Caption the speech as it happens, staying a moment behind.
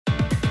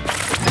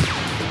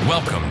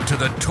Welcome to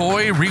the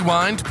Toy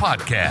Rewind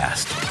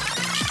Podcast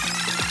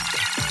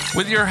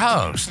with your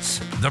hosts,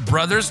 the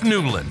Brothers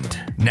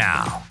Newland.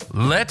 Now,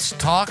 let's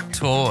talk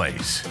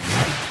toys.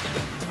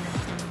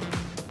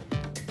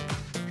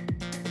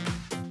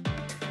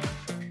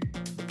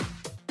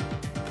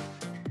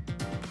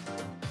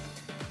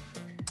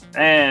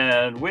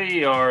 And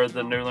we are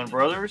the Newland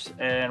Brothers,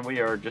 and we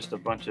are just a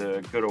bunch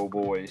of good old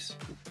boys.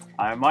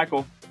 I'm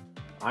Michael.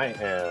 I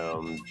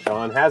am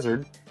John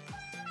Hazzard.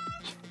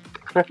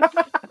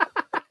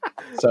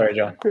 Sorry,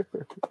 John.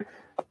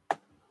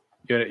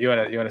 You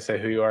want to say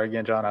who you are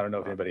again, John? I don't know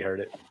if anybody heard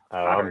it.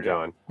 I'm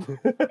John.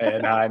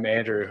 And I'm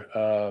Andrew.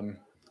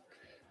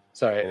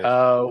 Sorry.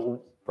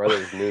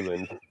 Brothers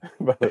Newland.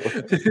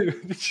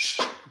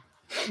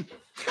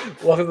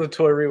 Welcome to the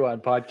Toy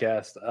Rewind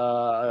Podcast.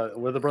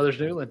 We're the Brothers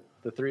Newland,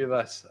 the three of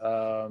us.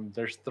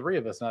 There's three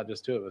of us, not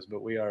just two of us,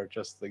 but we are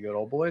just the good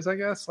old boys, I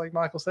guess, like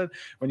Michael said.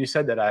 When you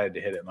said that, I had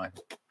to hit it, Mike.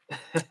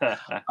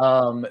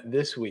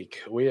 This week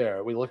we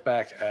look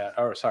back at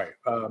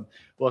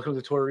welcome to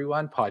the Toy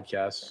Rewind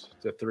Podcast.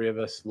 The three of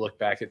us look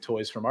back at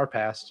toys from our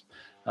past,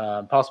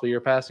 possibly your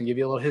past, and give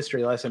you a little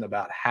history lesson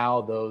about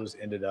how those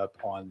ended up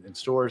in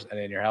stores and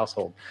in your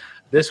household.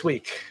 This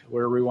week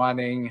we're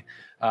rewinding.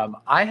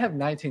 I have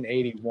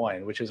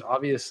 1981, which is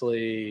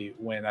obviously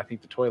when I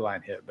think the toy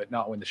line hit, but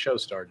not when the show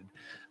started.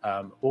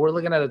 But we're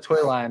looking at a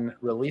toy line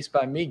released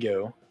by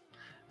MEGO,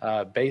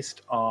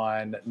 based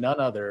on none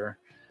other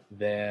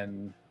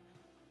than,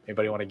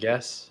 anybody want to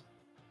guess?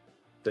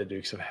 The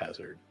Dukes of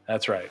Hazzard.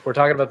 That's right. We're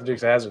talking about the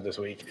Dukes of Hazzard this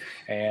week,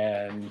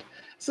 and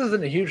this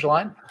isn't a huge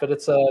line, but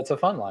it's a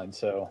fun line.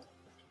 So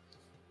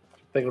I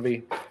think it'll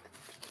be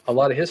a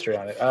lot of history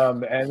on it.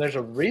 And there's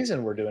a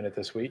reason we're doing it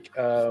this week.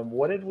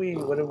 What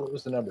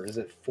was the number? Is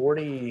it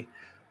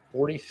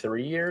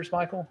 43 years,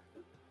 Michael?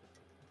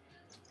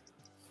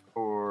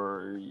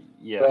 Or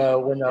yeah.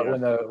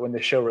 When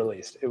the show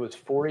released, it was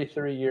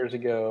 43 years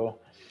ago.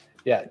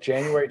 Yeah,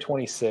 January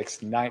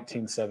 26th,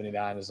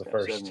 1979 is the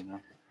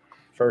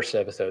first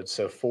episode.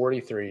 So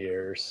 43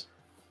 years.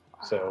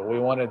 So we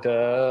wanted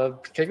to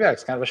kick back.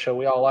 It's kind of a show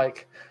we all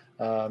like.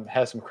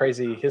 Has some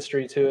crazy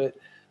history to it.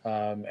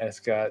 And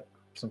it's got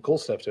some cool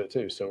stuff to it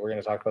too. So we're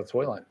going to talk about the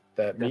toy line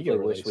that MEGO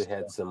released. Wish we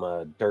had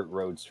some dirt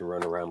roads to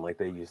run around like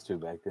they used to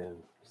back then.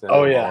 So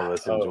all of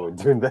us enjoyed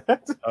doing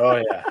that. Oh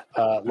yeah,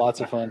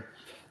 lots of fun.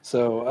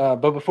 So,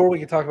 but before we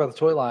can talk about the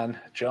toy line,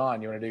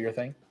 John, you want to do your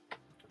thing?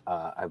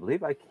 I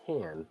believe I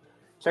can.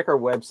 Check our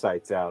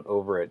websites out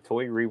over at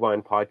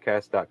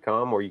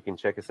toyrewindpodcast.com, or you can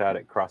check us out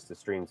at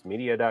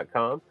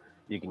crossthestreamsmedia.com.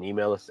 You can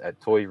email us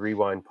at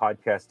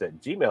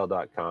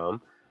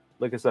toyrewindpodcast@gmail.com.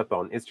 Look us up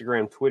on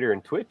Instagram, Twitter,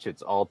 and Twitch.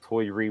 It's all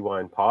Toy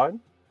Rewind Pod.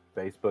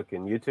 Facebook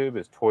and YouTube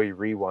is Toy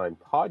Rewind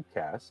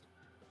Podcast.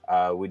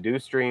 We do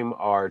stream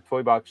our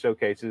Toy Box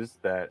showcases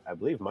that I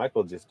believe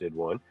Michael just did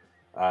one.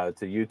 To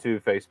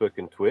YouTube, Facebook,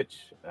 and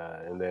Twitch.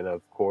 And then,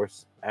 of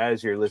course,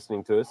 as you're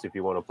listening to us, if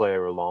you want to play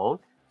along,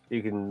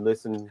 you can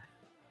listen.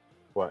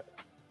 What?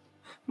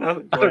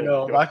 No, I don't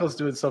know. Michael's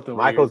doing something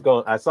Michael's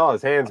weird. going. I saw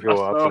his hands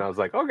go up, and I was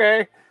like,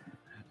 okay.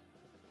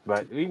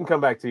 But you can come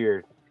back to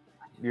your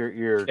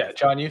Yeah,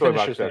 John, you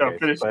finish your thing.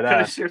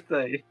 Finish your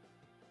thing.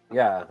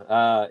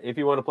 Yeah. If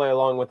you want to play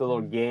along with the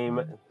little game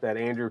that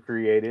Andrew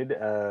created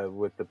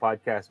with the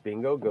podcast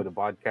bingo, go to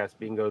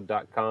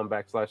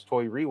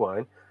podcastbingo.com/toy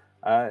rewind.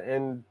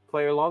 And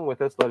play along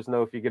with us. Let us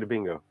know if you get a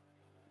bingo.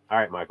 All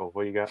right, Michael,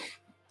 what do you got?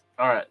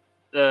 All right.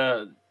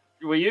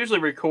 We usually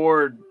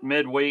record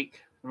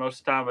midweek most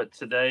of the time, but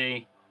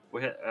today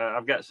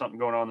I've got something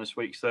going on this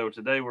week. So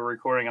today we're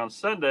recording on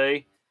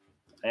Sunday,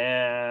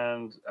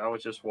 and I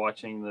was just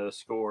watching the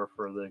score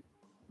for the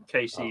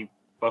KC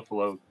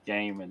Buffalo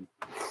game, and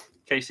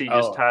KC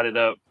just tied it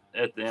up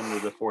at the end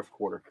of the fourth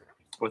quarter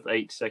with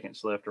 8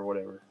 seconds left or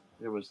whatever.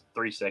 It was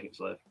 3 seconds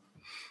left.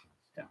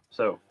 Yeah.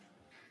 So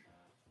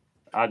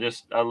I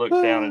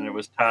looked down and it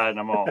was tied, and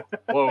I'm all,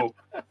 whoa.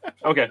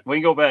 Okay, we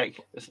can go back.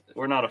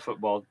 We're not a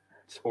football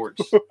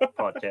sports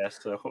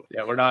podcast, so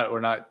yeah, we're not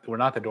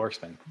the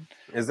Dorksmen.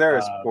 Is there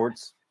a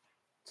sports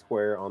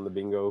square on the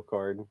bingo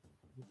card?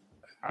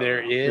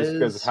 There is, just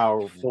because of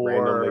how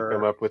random they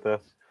come up with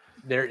us.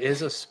 There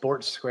is a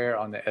sports square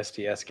on the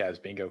STS guys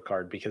bingo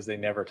card because they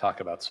never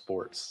talk about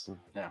sports.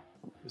 Yeah,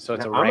 so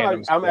it's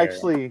random. I'm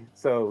actually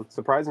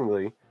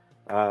surprisingly.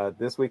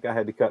 This week I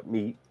had to cut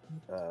meat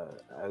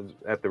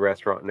at the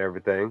restaurant and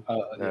everything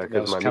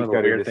because my meat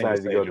cutter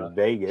decided to go to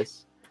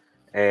Vegas.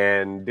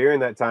 And during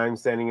that time,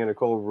 standing in a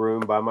cold room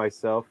by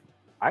myself,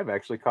 I've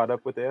actually caught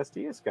up with the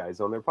STS guys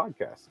on their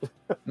podcast.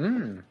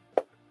 Yeah,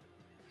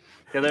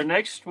 their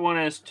next one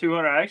is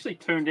 200. I actually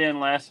tuned in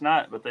last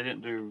night, but they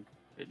didn't do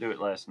it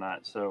last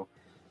night. So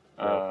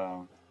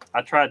I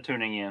tried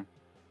tuning in.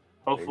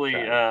 Hopefully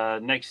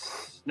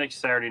next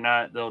Saturday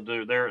night they'll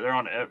do. They're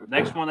on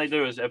next one they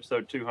do is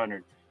episode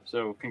 200.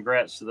 So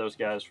congrats to those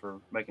guys for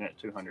making it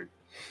 200.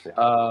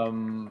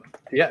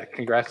 Yeah,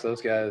 congrats to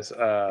those guys.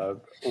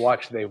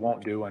 Watch, they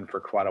won't do one for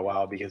quite a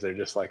while because they're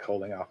just like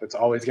holding off. It's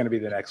always going to be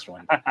the next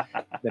one.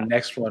 The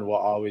next one will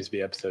always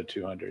be episode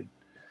 200.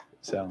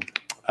 So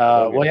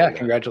Well, yeah,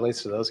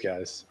 congratulations to those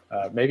guys.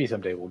 Maybe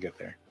someday we'll get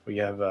there. We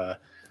have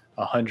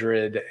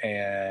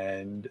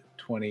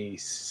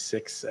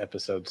 126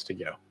 episodes to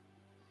go.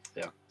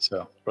 Yeah.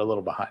 So we're a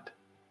little behind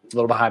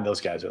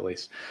those guys at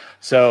least.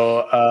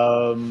 So,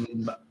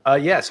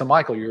 so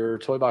Michael, your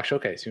Toy Box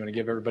Showcase, you want to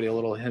give everybody a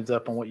little heads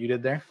up on what you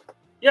did there?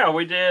 Yeah,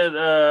 we did.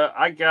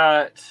 I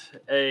got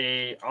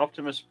a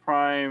Optimus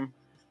Prime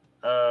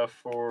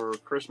for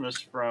Christmas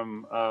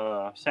from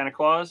Santa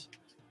Claus.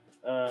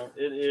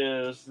 It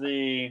is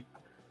the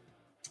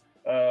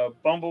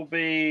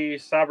Bumblebee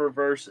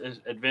Cyberverse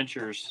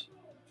Adventures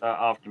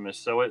Optimus.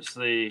 So it's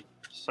the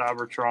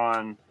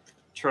Cybertron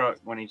truck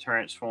when he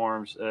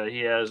transforms. He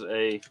has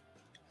a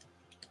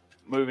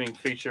moving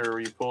feature where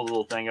you pull the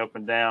little thing up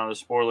and down, the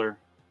spoiler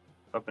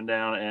up and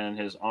down, and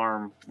his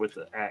arm with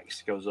the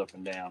axe goes up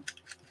and down.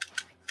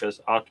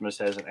 Because Optimus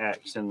has an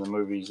axe in the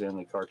movies and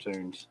the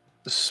cartoons.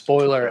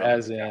 Spoiler,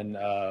 as in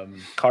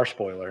car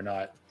spoiler,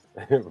 not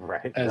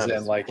right, as not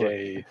in like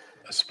a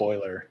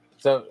spoiler.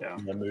 So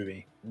in the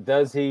movie,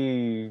 does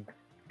he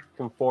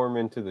conform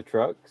into the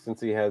truck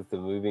since he has the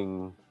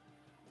moving?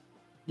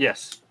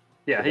 Yes.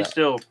 Yeah, he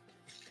still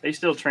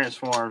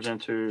transforms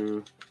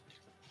into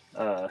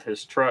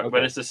his truck,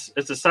 but it's a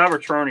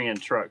Cybertronian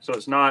truck, so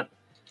it's not.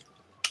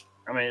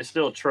 I mean, it's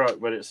still a truck,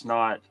 but it's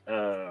not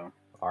our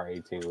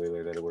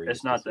 18-wheeler that we're.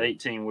 It's not the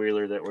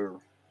 18-wheeler that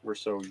we're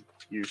so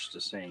used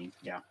to seeing.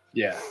 Yeah.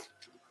 Yeah.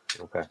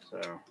 Okay.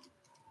 So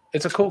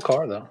it's a cool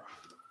car, though.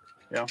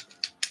 Yeah.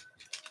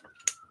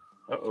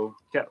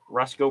 Got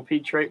Roscoe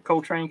P.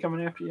 Coltrane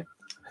coming after you?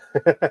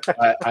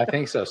 I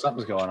think so.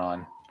 Something's going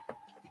on.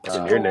 It's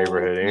in your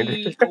neighborhood,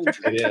 Andrew.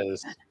 It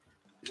is.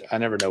 I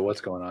never know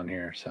what's going on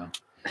here. So,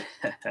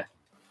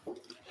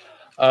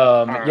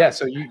 yeah.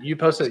 So you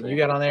posted. You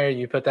got on there.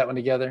 You put that one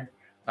together.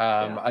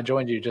 I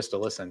joined you just to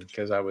listen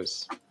because I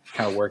was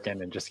kind of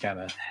working and just kind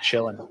of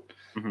chilling.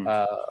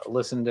 Mm-hmm.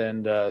 Listened,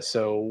 and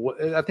so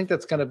I think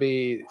that's going to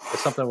be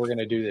something we're going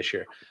to do this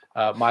year.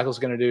 Michael's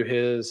going to do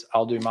his,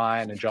 I'll do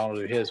mine, and John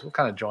will do his. We'll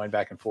kind of join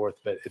back and forth,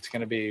 but it's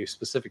going to be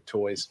specific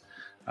toys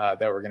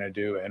that we're going to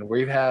do. And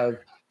we have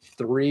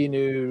 3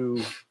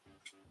 new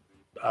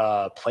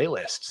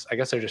playlists. I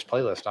guess they're just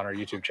playlists on our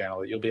YouTube channel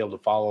that you'll be able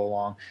to follow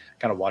along,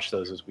 kind of watch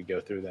those as we go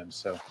through them.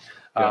 So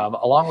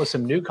along with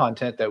some new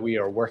content that we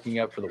are working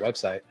up for the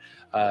website,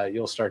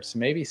 you'll start to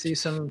maybe see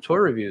some toy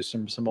reviews,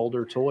 some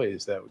older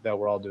toys that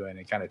we're all doing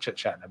and kind of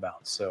chit-chatting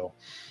about. So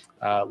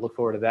look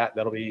forward to that.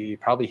 That'll be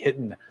probably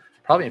in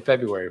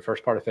February,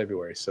 first part of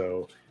February.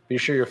 So be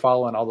sure you're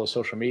following all those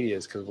social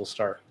medias because we'll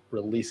start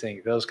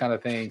releasing those kind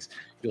of things.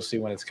 You'll see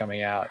when it's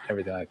coming out,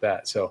 everything like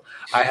that. So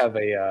I have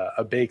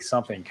a big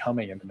something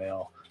coming in the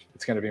mail.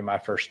 It's going to be my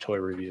first toy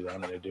review that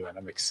I'm going to do, and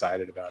I'm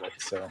excited about it.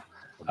 So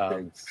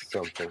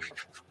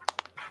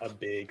a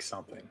big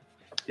something.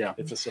 Yeah,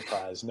 it's a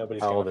surprise.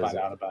 Nobody's going to find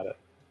out about it.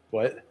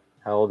 What?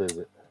 How old is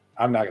it?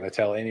 I'm not going to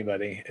tell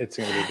anybody. It's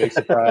going to be a big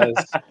surprise,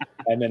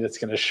 and then it's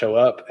going to show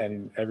up,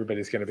 and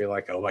everybody's going to be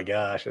like, "Oh my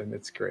gosh!" And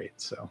it's great.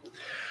 So,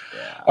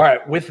 all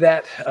right. With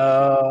that,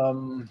 are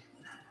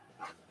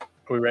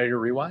we ready to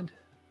rewind?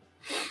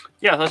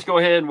 Yeah, let's go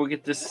ahead and we'll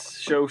get this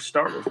show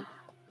started.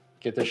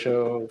 Get the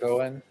show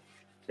going.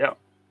 Yeah.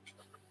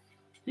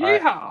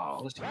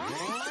 Yeehaw! Let's go.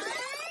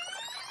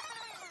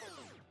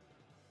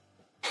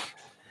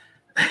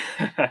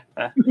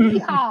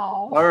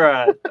 All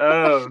right.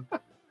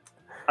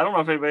 I don't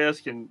know if anybody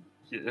else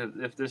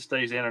if this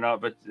stays in or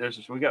not, but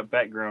we got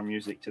background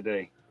music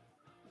today,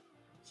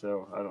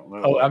 so I don't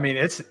know. Oh, I mean,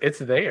 it's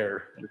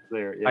there. It's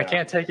there. Yeah. I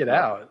can't take it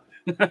out.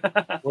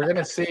 We're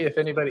gonna see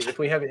if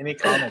we have any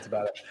comments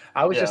about it.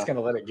 I was just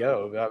gonna let it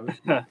go.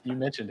 You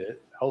mentioned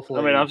it.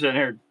 Hopefully, I mean, I'm sitting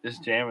here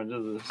just jamming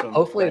to some.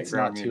 Hopefully, it's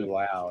not too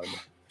loud.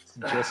 It's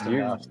just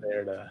enough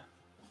there to.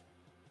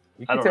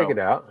 You can take it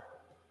out.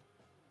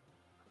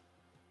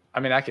 I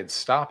mean, I could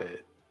stop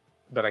it,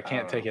 but I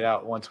can't take it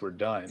out once we're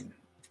done.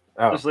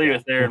 Just leave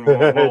it there, and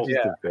we'll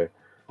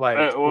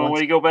like when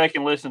we go back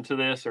and listen to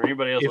this, or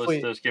anybody else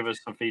listen to this, give us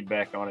some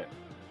feedback on it.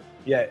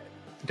 Yeah,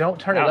 don't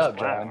turn it up,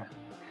 John.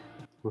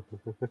 All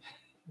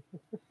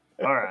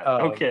right.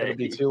 Okay. It'll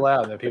be too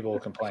loud, and then people will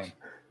complain.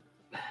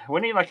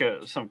 We need like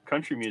some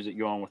country music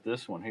going with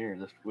this one here,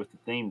 with the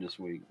theme this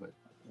week, but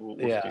we'll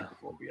stick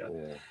with what we got.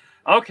 Yeah.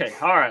 Okay.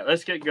 All right.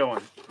 Let's get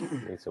going.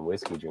 Need some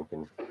whiskey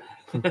drinking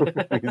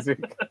music.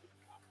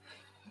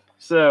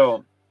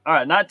 So, all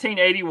right.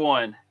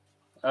 1981.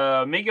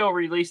 MEGO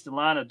released a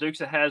line of Dukes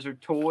of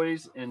Hazzard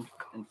toys. In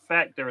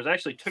fact, there was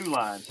actually 2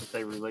 lines that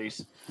they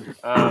released.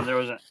 There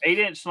was an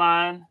 8-inch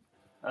line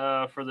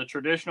for the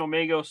traditional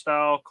MEGO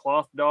style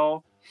cloth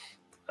doll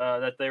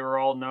that they were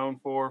all known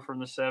for from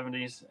the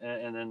 70s,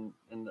 and then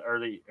in the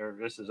early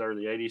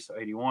 80s, so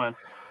 81.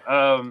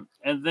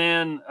 And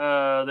then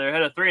they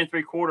had a 3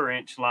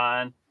 3/4-inch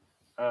line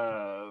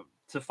to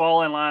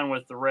fall in line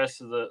with the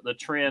rest of the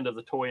trend of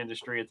the toy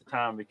industry at the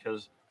time,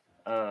 because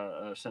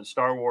since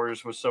Star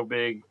Wars was so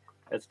big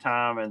at the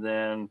time, and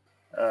then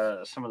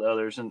some of the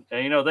others, and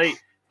you know they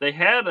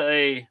had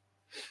a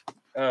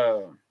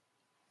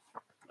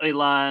a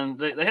line.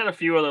 They had a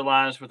few other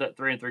lines with that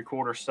 3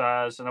 3/4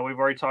 size. And we've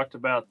already talked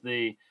about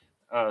the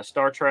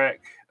Star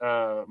Trek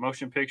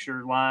motion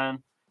picture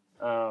line.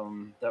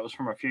 That was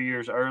from a few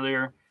years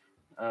earlier.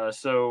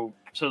 So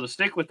to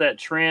stick with that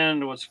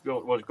trend, was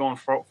going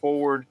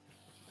forward.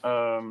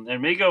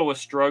 And MEGO was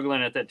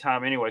struggling at that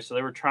time anyway, so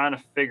they were trying to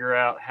figure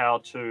out how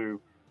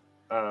to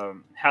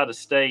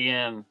stay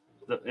in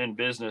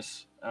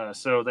business.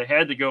 So they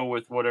had to go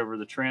with whatever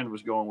the trend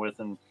was going with,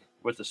 and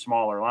with the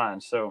smaller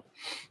line. So,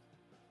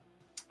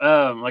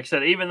 like I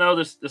said, even though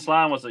this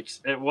line was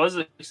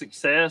a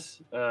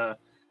success,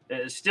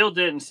 it still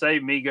didn't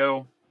save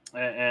MEGO,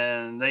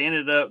 and they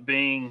ended up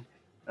being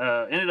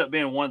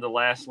one of the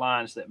last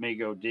lines that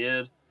MEGO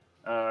did.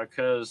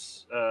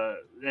 Because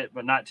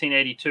but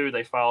 1982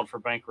 they filed for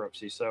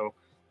bankruptcy, so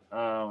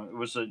it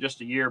was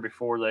just a year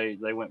before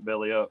they went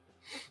belly up.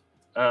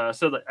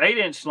 So the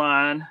 8-inch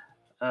line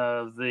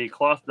of the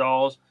cloth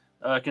dolls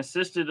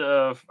consisted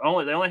of they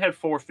only had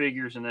 4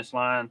 figures in this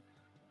line,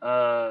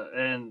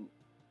 and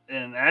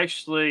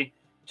actually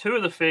 2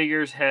 of the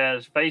figures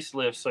had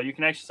facelifts, so you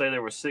can actually say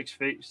there were 6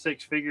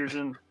 figures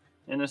in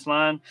this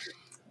line.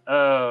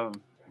 Kind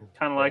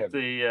of like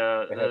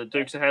the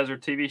Dukes of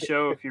Hazzard TV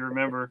show, if you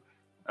remember.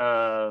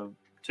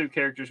 2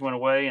 characters went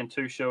away and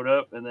 2 showed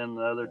up, and then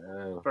the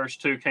other first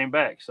 2 came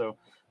back. So,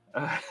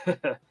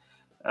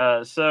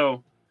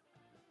 so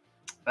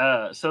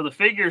the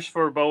figures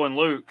for Bo and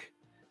Luke,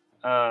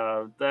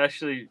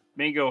 actually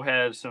MEGO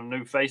had some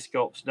new face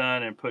sculpts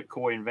done and put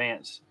Coy and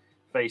Vance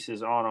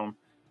faces on them,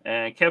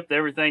 and kept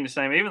everything the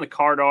same. Even the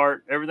card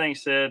art, everything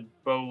said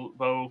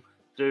Bo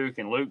Duke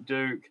and Luke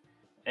Duke,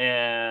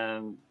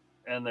 and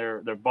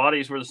their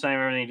bodies were the same.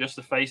 Everything, just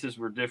the faces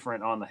were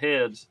different on the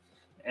heads.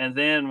 And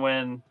then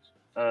when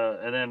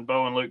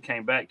Bo and Luke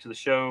came back to the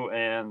show,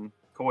 and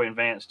Coy and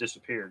Vance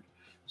disappeared.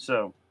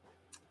 So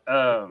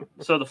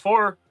the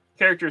 4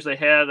 characters they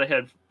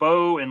had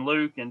Bo and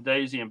Luke and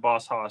Daisy and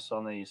Boss Hoss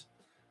on these.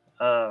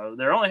 They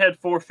only had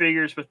 4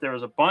 figures, but there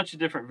was a bunch of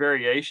different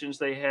variations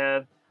they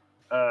had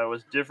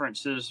with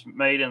differences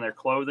made in their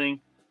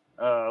clothing.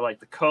 Like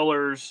the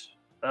colors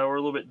were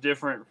a little bit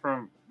different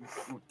from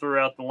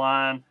throughout the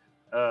line.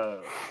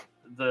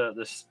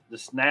 The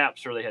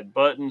snaps, or they had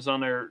buttons on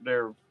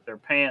their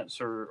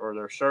pants or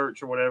their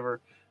shirts or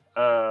whatever.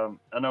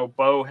 I know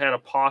Bo had a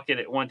pocket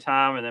at one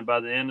time, and then by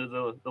the end of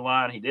the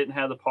line, he didn't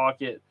have the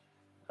pocket.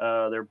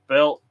 Their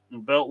belt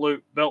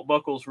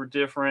buckles were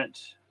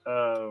different,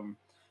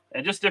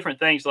 and just different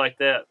things like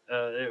that.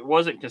 It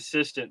wasn't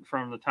consistent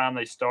from the time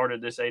they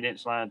started this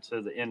 8-inch line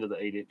to the end of the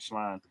 8-inch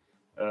line,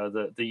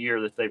 the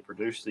year that they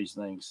produced these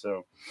things.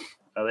 So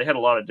they had a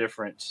lot of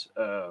different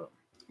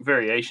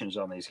variations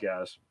on these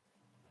guys.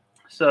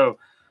 So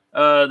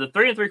the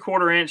 3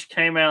 3/4 inch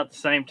came out at the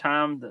same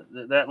time.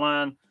 That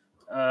line,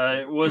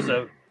 it was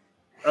a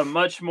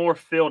much more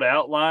filled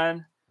out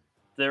line.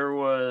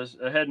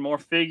 It had more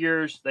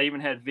figures. They even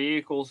had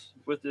vehicles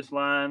with this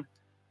line.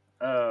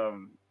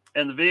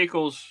 And the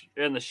vehicles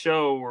in the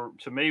show were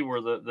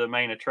the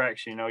main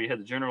attraction. You know, you had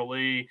the General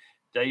Lee,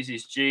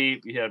 Daisy's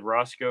Jeep, you had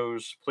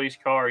Roscoe's police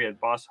car, you had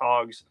Boss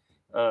Hogg's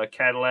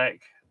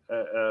Cadillac.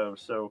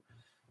 So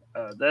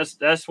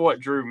that's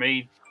what drew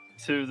me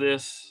to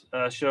this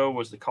show,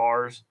 was the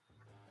cars.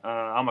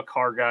 I'm a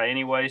car guy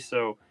anyway,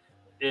 so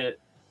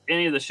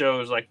any of the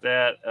shows like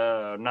that,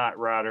 Knight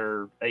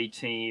Rider,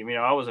 A-Team,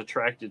 I was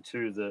attracted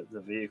to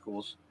the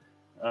vehicles.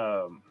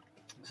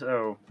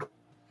 So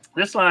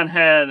this line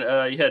had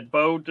you had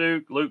Bo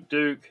Duke, Luke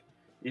Duke,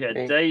 you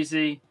had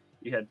Daisy,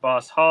 you had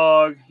Boss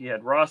Hogg, you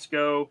had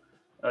Roscoe,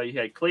 you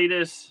had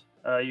Cletus,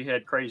 you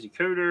had Crazy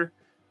Cooter,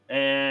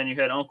 and you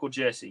had Uncle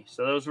Jesse.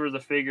 So those were the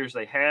figures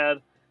they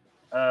had.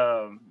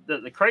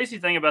 The crazy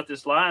thing about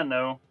this line,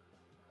 though,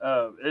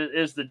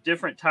 is the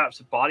different types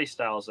of body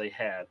styles they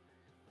had.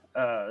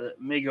 That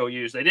MEGO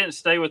used. They didn't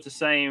stay with the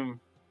same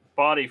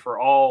body for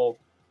all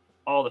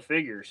the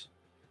figures.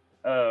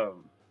 Like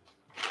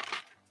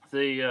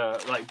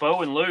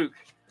Bo and Luke,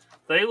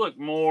 they were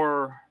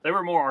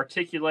more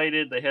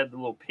articulated. They had the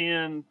little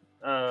pin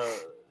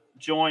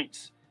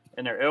joints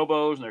in their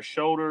elbows and their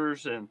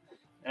shoulders, and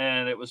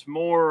it was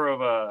more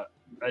of a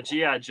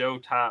G.I. Joe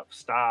type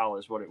style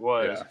is what it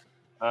was.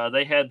 Yeah.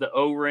 They had the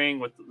O-ring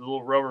with the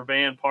little rubber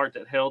band part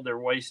that held their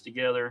waist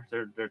together,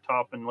 their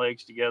top and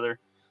legs together.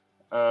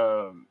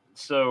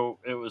 So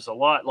it was a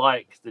lot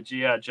like the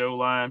G.I. Joe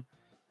line.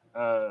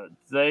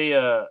 They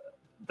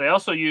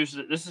also used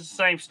it. This is the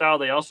same style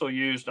they also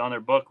used on their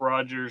Buck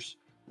Rogers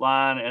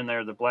line and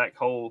the Black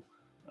Hole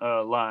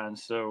line.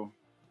 So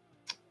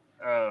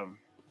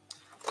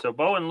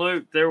Bo and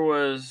Luke, there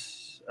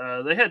was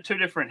they had 2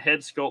 different head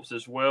sculpts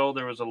as well.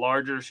 There was a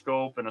larger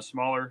sculpt and a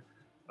smaller.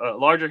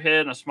 Larger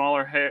head and a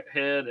smaller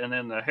head, and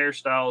then the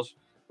hairstyles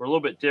were a little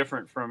bit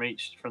different from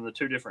the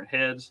 2 different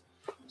heads.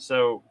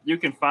 So you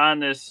can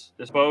find this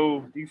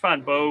Bo. You can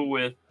find Bo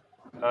with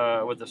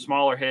a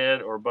smaller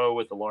head, or Bo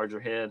with a larger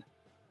head.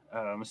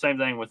 Same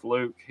thing with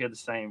Luke. He had the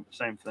same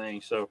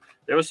thing. So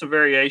there was some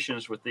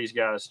variations with these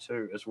guys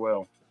too as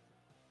well.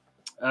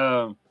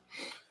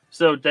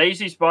 So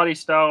Daisy's body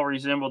style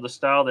resembled the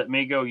style that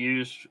MEGO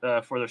used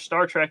for their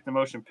Star Trek the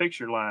Motion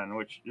Picture line,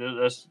 which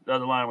that's the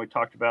other line we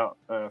talked about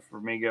for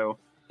MEGO.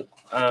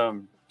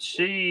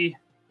 She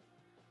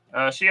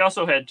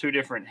also had two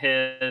different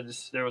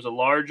heads. There was a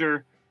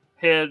larger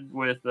head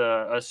with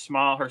a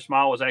smile. Her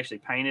smile was actually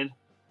painted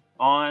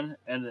on,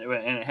 and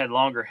it had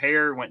longer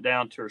hair. Went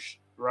down to her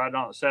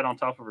sat on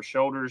top of her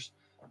shoulders.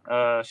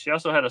 She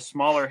also had a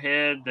smaller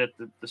head that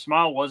the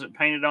smile wasn't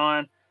painted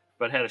on,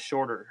 but had a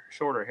shorter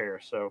hair.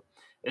 So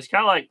it's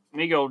kind of like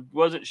MEGO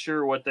wasn't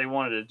sure what they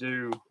wanted to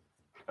do.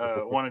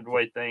 Wanted the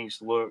way things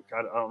look.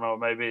 I don't know.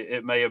 Maybe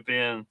it may have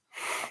been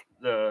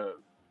the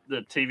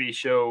TV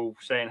show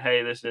saying,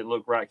 "Hey, this didn't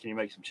look right. Can you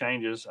make some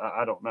changes?"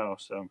 I don't know.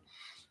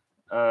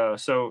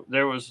 So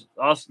there was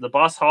also the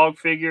Boss Hog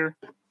figure.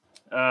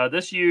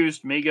 This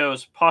used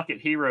MEGO's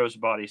Pocket Heroes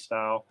body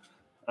style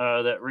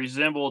that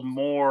resembled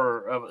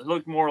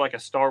looked more like a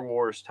Star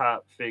Wars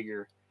type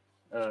figure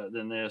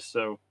than this.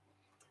 So,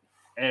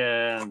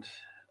 and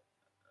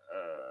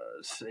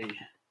let's see.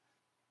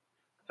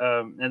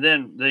 And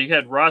then you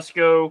had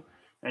Roscoe,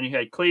 and you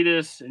had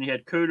Cletus, and you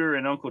had Cooter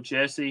and Uncle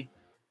Jesse.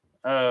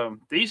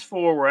 These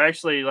four were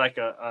actually like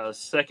a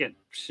second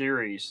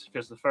series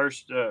because the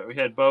first we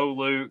had Bo,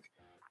 Luke,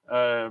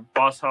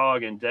 Boss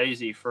Hog, and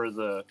Daisy for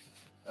the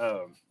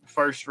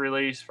first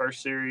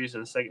series,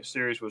 and the second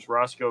series was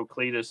Roscoe,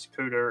 Cletus,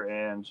 Cooter,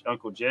 and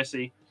Uncle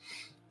Jesse.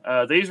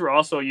 These were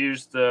also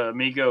used the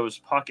MEGO's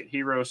Pocket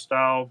Hero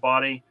style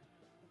body,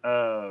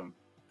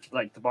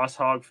 like the Boss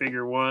Hog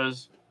figure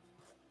was.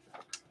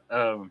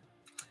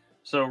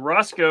 So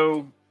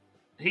Roscoe,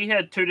 he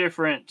had two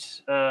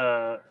different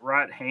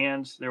right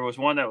hands. There was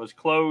one that was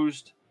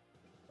closed,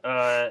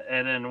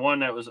 and then one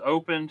that was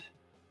opened.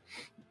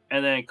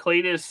 And then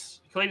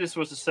Cletus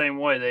was the same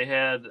way. They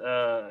had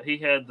he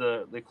had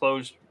the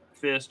closed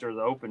fist or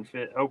the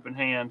open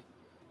hand.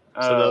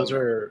 So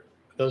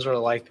those are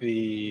like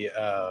the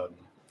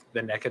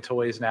NECA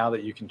toys now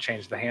that you can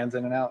change the hands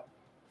in and out.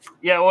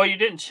 Yeah, well, you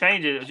didn't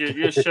change it. It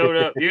just showed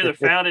up. You either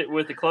found it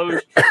with the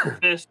closed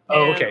fist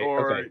hand,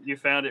 or you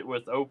found it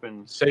with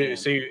open. So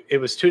it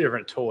was two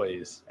different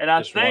toys. And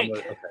I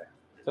think,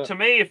 to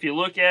me, if you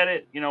look at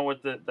it,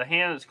 with the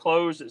hand that's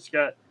closed, it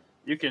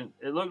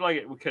looked like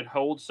it could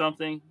hold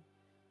something,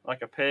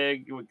 like a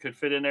peg. It could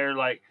fit in there.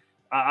 Like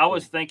I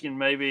was thinking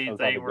maybe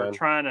they were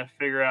trying to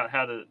figure out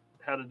how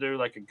to do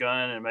like a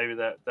gun, and maybe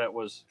that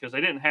was because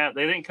they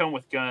didn't come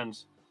with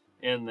guns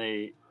in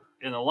the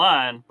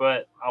line,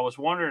 but I was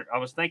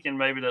thinking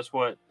maybe that's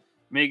what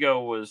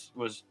MEGO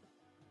was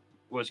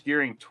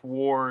gearing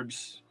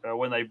towards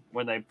when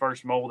they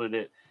first molded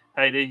it.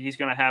 Hey, he's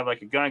going to have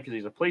like a gun because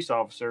he's a police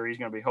officer. He's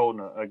going to be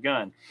holding a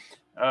gun,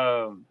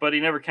 but he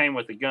never came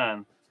with a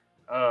gun.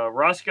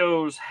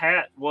 Roscoe's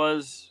hat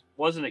was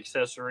an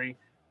accessory.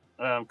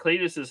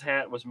 Cletus's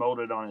hat was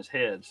molded on his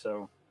head.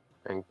 So,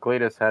 and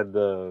Cletus had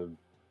the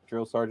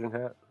drill sergeant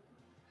hat.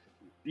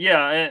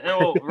 Yeah,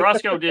 and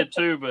Roscoe did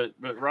too, but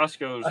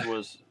Roscoe's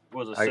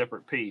was a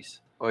separate piece.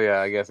 Oh yeah,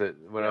 I guess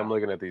when I'm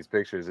looking at these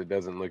pictures, it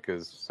doesn't look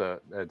as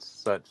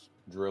such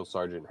drill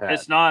sergeant hat.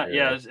 It's not.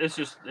 Yeah, it's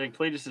just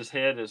Cletus's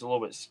head is a little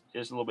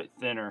bit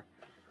thinner.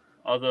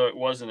 Although it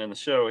wasn't in the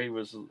show, he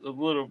was a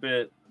little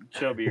bit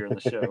chubbier in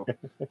the show.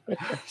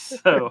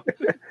 So,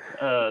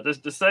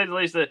 to say the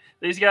least, that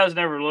these guys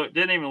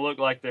didn't even look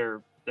like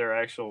their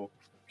actual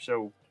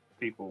show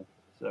people.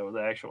 So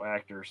the actual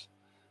actors.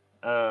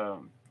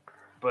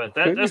 But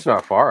that's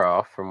not far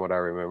off from what I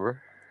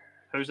remember.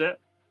 Who's that?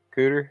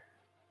 Cooter.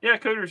 Yeah,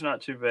 Cooter's not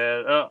too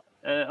bad.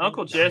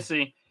 Uncle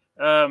Jesse,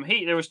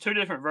 there was two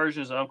different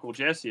versions of Uncle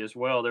Jesse as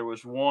well. There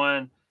was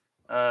one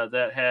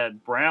that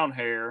had brown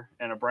hair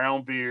and a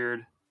brown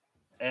beard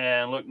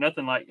and looked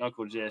nothing like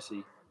Uncle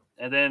Jesse.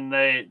 And then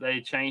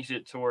they changed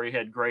it to where he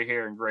had gray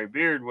hair and gray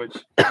beard, which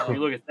you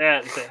look at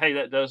that and say, hey,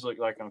 that does look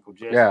like Uncle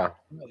Jesse. Yeah,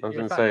 I was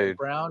going to say the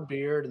brown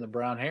beard and the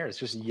brown hair. It's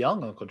just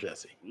young Uncle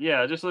Jesse.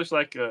 Yeah, it just looks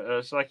like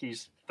it's like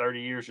he's 30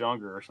 years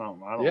younger or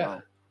something. I don't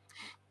know.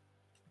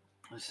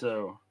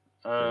 So,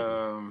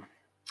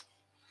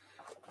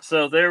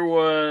 so there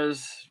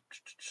was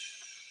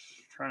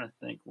trying to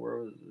think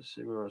let's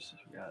see what else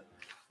we got.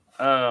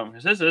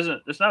 Because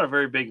it's not a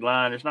very big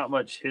line. There's not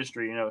much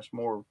history. It's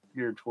more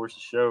geared towards the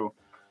show.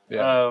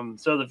 Yeah.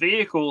 So the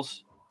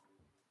vehicles,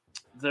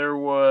 there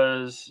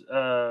was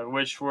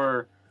which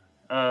were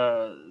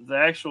the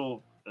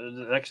actual,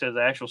 like I said,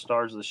 the actual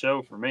stars of the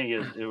show for me.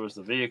 It was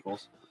the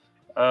vehicles.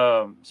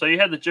 So you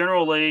had the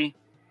General Lee.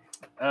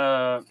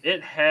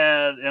 It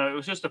had, it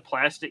was just a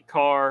plastic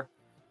car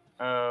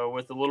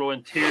with a little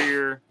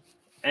interior,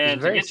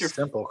 and it's a very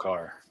simple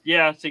car.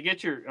 Yeah,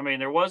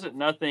 there wasn't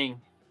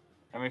nothing.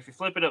 If you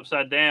flip it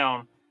upside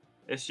down,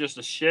 it's just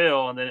a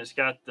shell, and then it's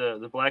got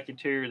the black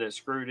interior that's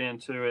screwed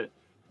into it.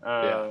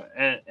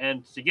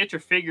 And to get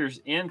your figures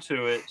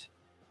into it,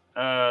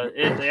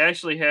 they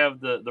actually have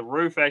the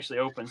roof actually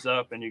opens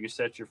up, and you can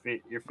set your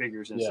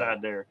figures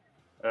inside there.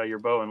 Your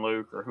Bo and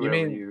Luke or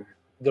whoever you.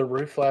 The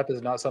roof flap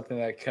is not something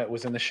that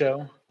was in the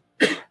show.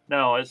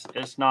 No,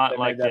 it's not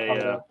like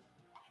a.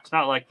 It's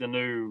not like the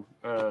new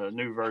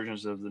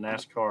versions of the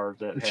NASCAR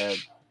that had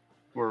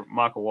where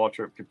Michael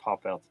Waltrip could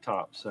pop out the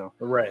top. So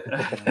Right.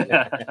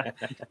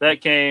 that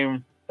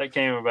came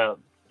about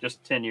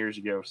just 10 years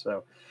ago.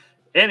 So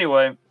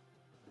anyway,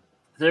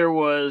 there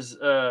was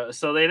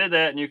so they did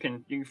that, and you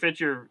can fit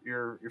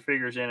your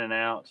figures in and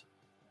out.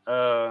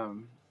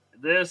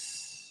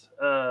 This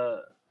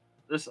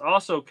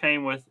also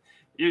came with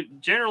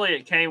generally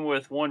it came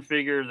with one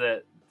figure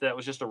that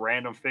was just a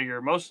random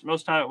figure.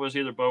 Most time it was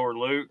either Bo or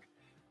Luke.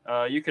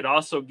 You could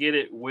also get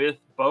it with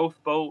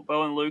both Bo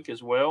and Luke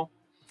as well.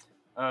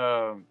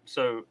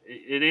 So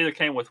it either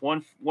came with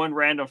one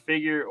random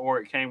figure, or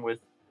it came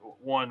with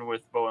one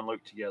with Bo and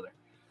Luke together.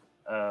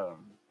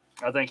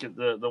 I think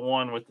the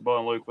one with the Bo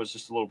and Luke was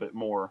just a little bit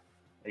more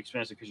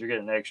expensive because you're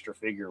getting an extra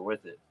figure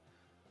with it,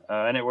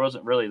 and it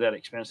wasn't really that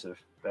expensive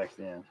back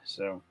then.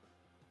 So,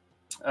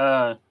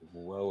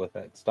 well, with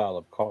that style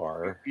of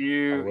car,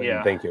 I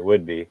wouldn't think it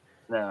would be.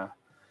 No.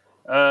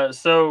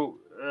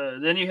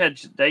 Then you had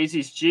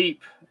Daisy's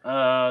Jeep.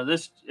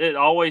 It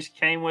always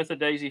came with a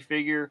Daisy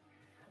figure.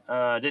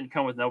 Didn't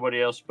come with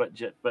nobody else but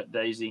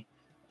Daisy.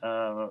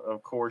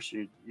 Of course,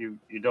 you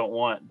don't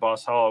want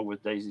Boss Hogg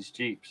with Daisy's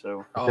Jeep.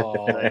 So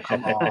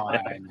come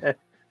on.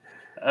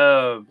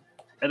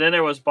 And then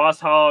there was Boss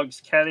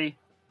Hogg's Cadillac.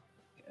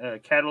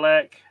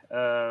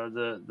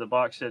 The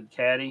box said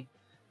Caddy.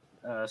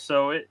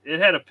 So it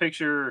had a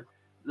picture.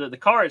 The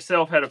car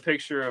itself had a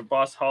picture of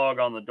Boss Hogg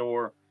on the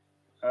door.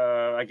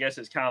 I guess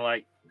it's kind of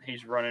like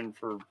he's running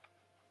for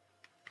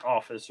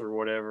office or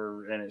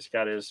whatever, and it's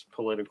got his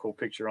political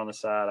picture on the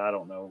side. I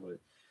don't know,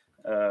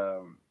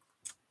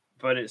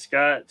 but it's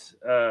got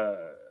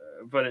the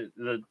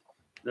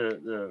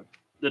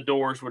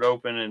doors would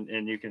open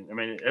and you can. I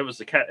mean, it was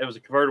a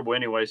convertible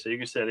anyway, so you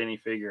can set any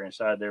figure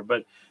inside there.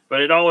 But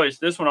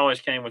this one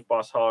always came with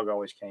Boss Hogg.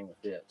 Always came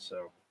with it.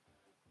 So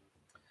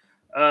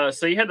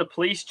you had the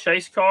police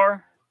chase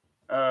car.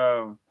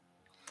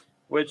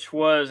 Which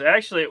was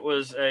actually it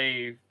was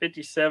a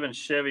 '57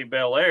 Chevy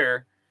Bel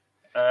Air,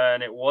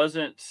 and it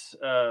wasn't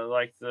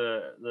like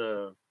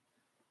the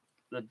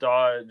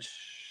Dodge.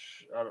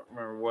 I don't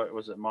remember what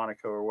was it,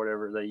 Monaco or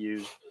whatever they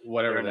used.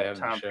 Whatever they that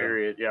time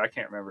period. Yeah, I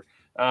can't remember.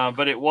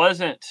 But it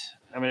wasn't.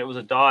 I mean, it was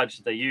a Dodge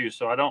that they used.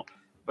 So I don't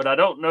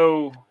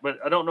know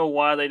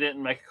why they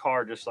didn't make a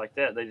car just like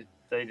that.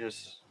 They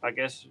just, I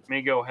guess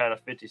MEGO had a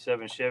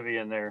 '57 Chevy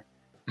in their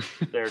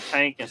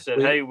tank and said,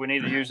 "Hey, we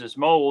need to use this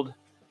mold.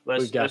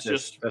 Let's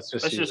just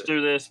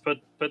do this.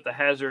 Put the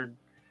Hazzard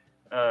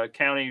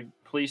County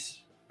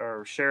Police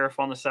or Sheriff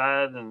on the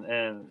side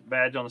and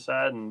badge on the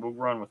side, and we'll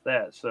run with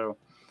that." So,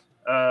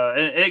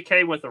 and it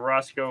came with the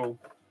Roscoe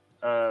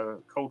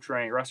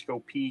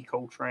P.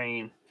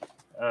 Coltrane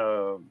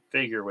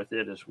figure with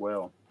it as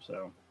well.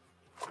 So,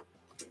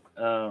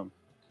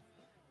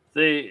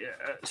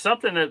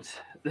 something that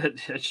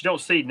you don't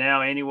see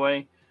now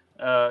anyway.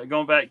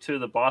 Going back to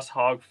the Boss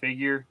Hogg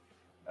figure.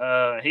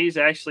 He's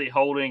actually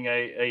holding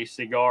a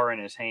cigar in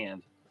his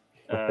hand.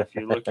 If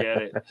you look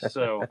at it,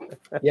 so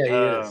yeah, he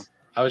is.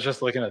 I was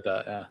just looking at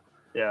that. Yeah,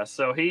 yeah.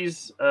 So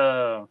he's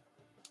so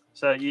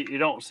you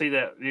don't see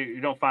that. You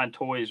don't find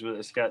toys with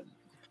it's got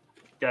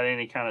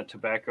any kind of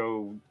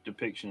tobacco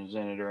depictions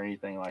in it or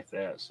anything like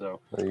that. So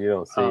you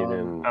don't see it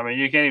in. I mean,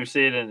 you can't even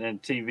see it in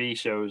TV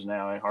shows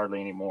now,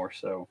 hardly anymore.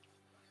 So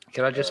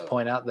can I just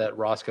point out that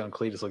Roscoe and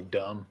Cletus look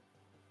dumb?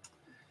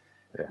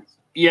 Yes.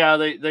 Yeah,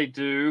 they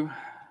do.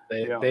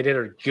 They did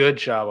a good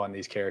job on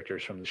these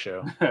characters from the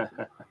show.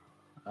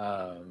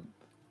 I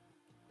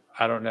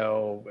don't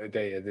know.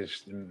 They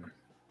just.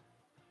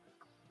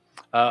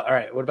 All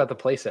right. What about the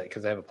playset?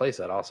 Because they have a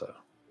playset also.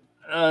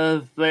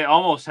 They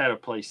almost had a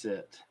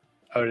playset.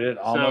 Oh, did it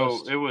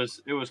almost? So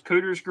it was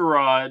Cooter's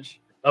Garage.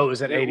 Oh, it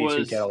was an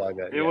 '82 catalog.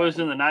 It was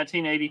in the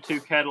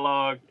 1982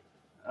 catalog,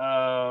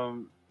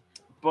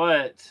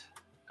 but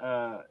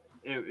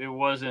it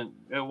wasn't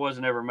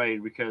ever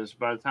made because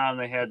by the time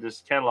they had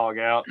this catalog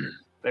out.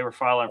 They were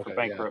filing for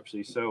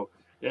bankruptcy, so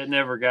it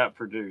never got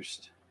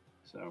produced.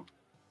 So,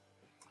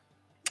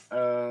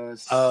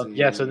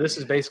 so this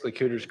is basically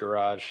Cooter's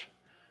Garage.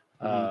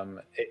 Mm-hmm.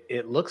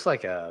 It looks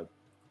like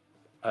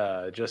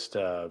just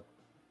a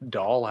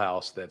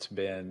dollhouse that's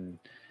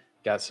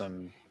got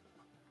some.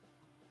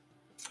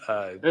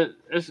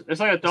 It's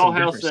like a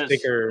dollhouse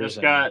that's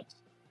got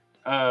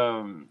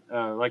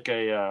like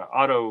a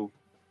auto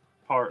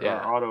part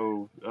or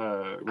auto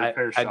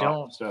repair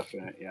shop stuff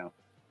in it. Yeah.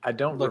 I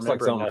don't looks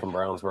remember like something enough. From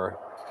Brownsboro.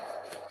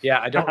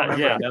 Yeah, I don't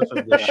remember enough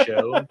of the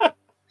show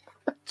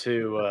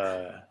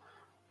to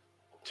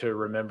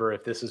remember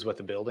if this is what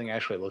the building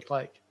actually looked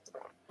like.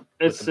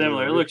 It's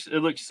similar. It looks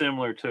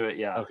similar to it.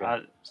 Yeah.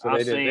 Okay.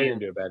 They didn't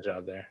do a bad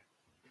job there.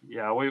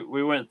 Yeah,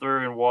 we went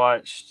through and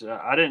watched.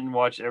 I didn't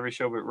watch every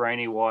show, but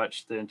Rainey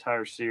watched the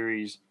entire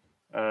series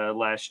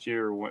last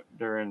year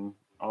during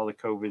all the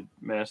COVID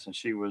mess, and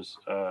she was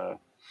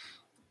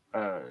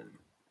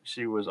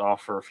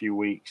off for a few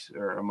weeks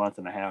or a month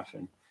and a half,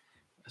 and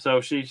so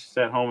she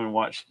sat home and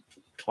watched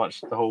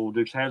the whole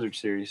Dukes of Hazzard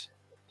series.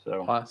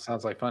 So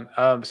sounds like fun.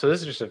 So this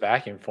is just a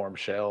vacuum form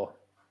shell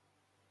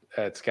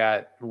It's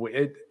got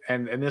it,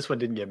 and this one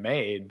didn't get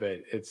made,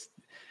 but it's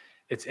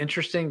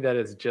interesting that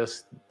it's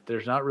just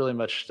there's not really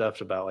much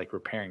stuff about like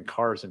repairing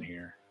cars in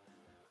here.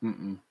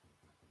 Mm-mm.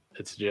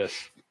 It's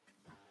just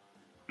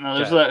no.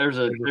 There's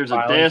a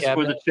desk cabinet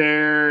with a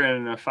chair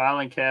and a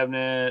filing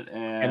cabinet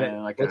and it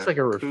like looks like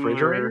a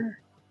refrigerator.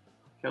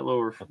 Got a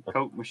little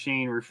Coke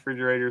machine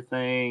refrigerator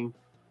thing.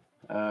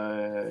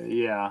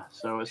 Yeah.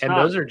 So it's and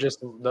not, those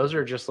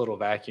are just little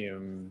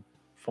vacuum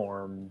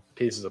form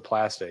pieces of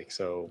plastic.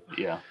 So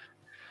yeah.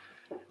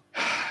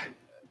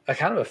 A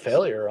kind of a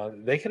failure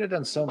on. They could have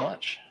done so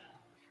much.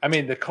 I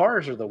mean, the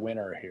cars are the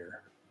winner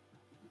here,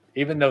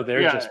 even though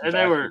they're just and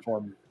they were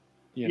form,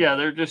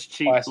 they're just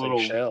cheap little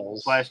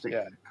shells, plastic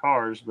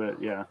cars,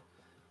 but yeah.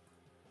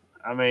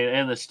 I mean,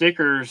 and the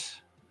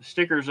stickers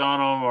on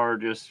them are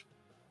just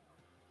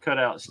cut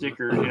out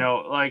stickers.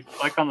 Like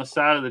on the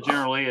side of the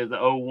General Lee is the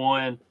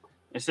 01.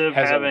 Instead of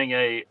having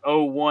a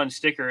 01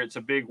 sticker, it's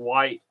a big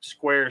white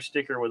square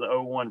sticker with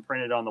the 01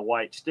 printed on the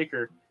white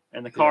sticker,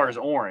 and the car is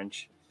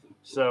orange.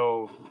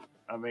 So,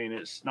 I mean,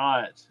 it's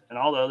not, and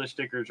all the other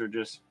stickers are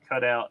just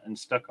cut out and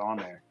stuck on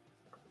there.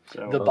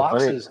 So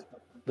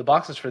the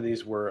boxes for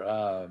these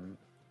were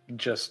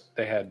just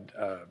they had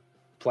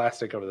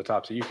plastic over the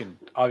top, so you can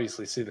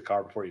obviously see the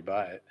car before you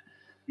buy it.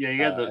 Yeah, you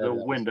got the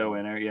window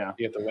in there. Yeah,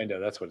 you get the window.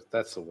 That's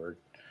the word.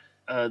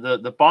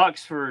 The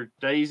box for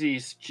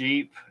Daisy's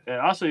Jeep,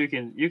 and also you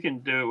can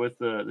do it with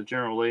the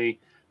General Lee.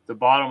 The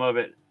bottom of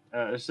it,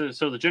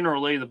 so the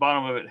General Lee, the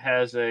bottom of it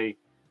has a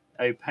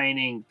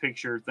painting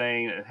picture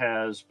thing that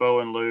has Bo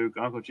and Luke,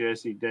 Uncle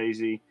Jesse,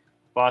 Daisy,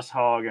 Boss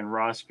Hogg, and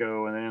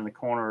Roscoe, and then in the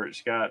corner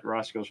it's got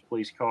Roscoe's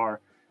police car.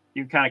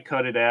 You can kind of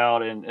cut it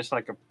out, and it's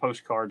like a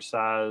postcard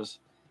size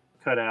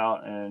cut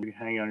out, and you can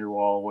hang it on your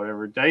wall,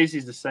 whatever.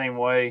 Daisy's the same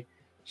way.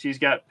 She's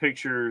got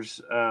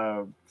pictures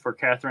for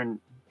Catherine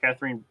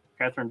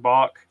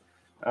Bach.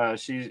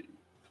 She's,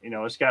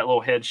 it's got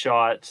little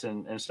headshots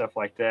and stuff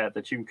like that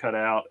you can cut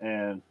out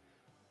and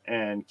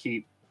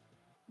keep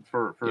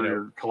for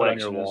your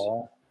collection. On your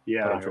wall.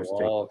 Yeah, on your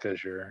wall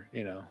because you're,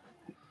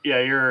 Yeah,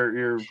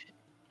 you're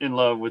in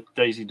love with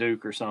Daisy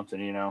Duke or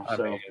something,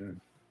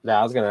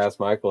 I was going to ask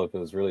Michael if it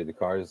was really the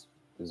cars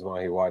is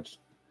why he watched,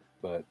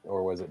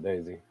 or was it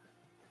Daisy?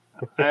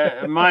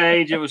 At my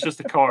age, it was just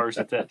the cars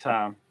at that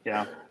time.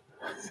 Yeah.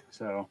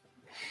 So.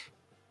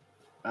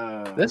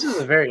 This is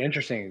a very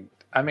interesting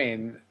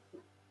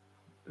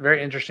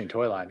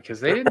toy line because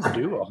they didn't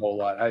do a whole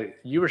lot.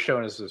 You were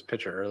showing us this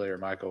picture earlier,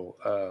 Michael.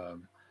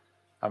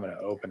 I'm going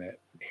to open it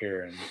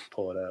here and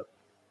pull it up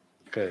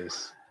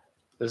because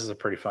this is a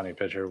pretty funny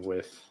picture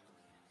with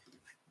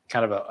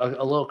kind of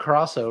a little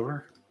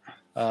crossover.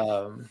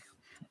 The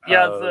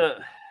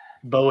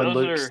Bo and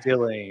Luke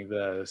stealing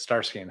the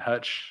Starsky and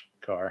Hutch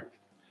car.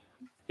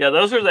 Yeah,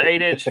 those are the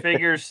 8-inch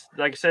figures.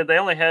 Like I said, they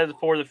only had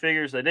 4 of the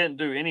figures. They didn't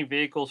do any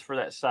vehicles for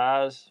that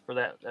size, for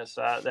that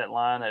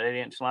line, that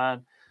 8-inch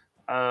line.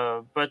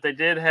 But they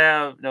did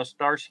have,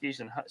 Starsky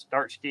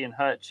and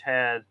Hutch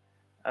had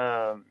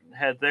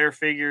their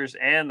figures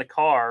and the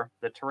car,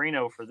 the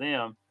Torino for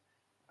them.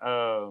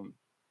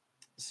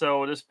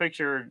 So this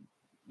picture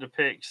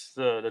depicts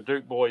the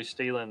Duke boys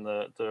stealing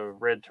the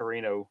red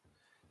Torino.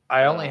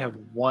 I only have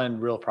one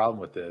real problem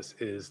with this: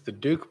 is the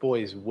Duke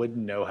boys wouldn't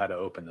know how to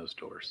open those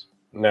doors.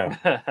 No,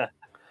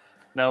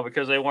 no,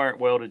 because they weren't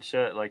welded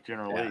shut like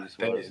General Lee's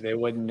was. They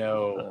wouldn't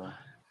know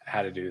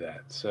how to do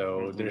that.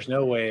 So there's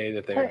no way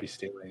that they would be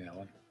stealing that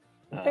one.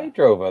 They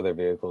drove other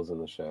vehicles in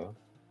the show.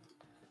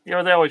 They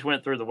always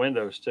went through the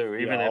windows too,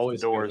 even if the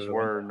doors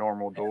were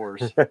normal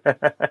doors.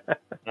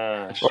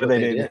 Or they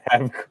didn't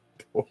have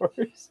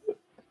doors.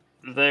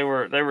 They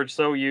were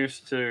so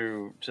used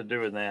to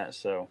doing that.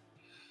 So,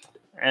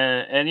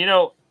 and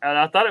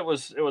I thought it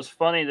was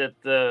funny that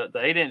the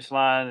 8-inch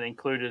line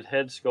included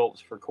head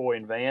sculpts for Coy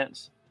and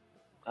Vance.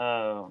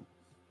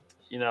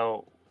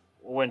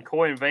 When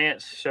Coy and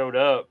Vance showed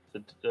up,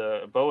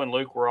 Bo and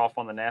Luke were off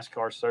on the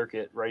NASCAR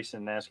circuit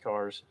racing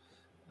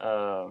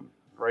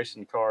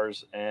racing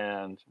cars,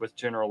 and with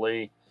General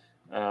Lee,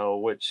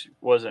 which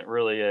wasn't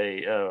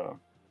really a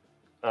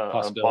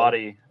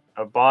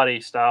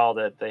body style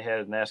that they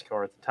had in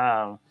NASCAR at the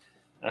time.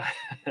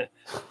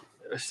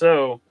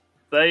 So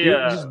they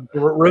just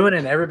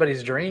ruining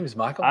everybody's dreams,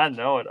 Michael. I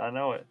know it.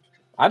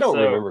 I don't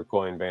remember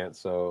Coy and Vance,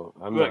 so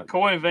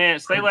Coy and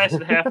Vance, they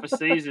lasted half a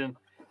season.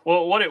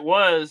 Well, what it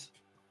was,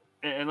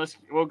 and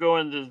we'll go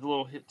into the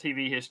little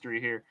TV history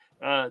here.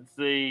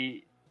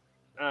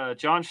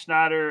 John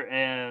Schneider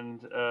and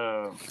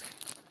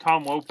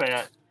Tom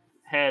Wopat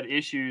had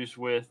issues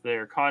with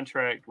their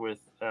contract with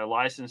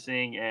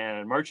licensing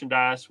and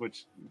merchandise,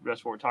 which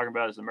that's what we're talking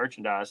about is the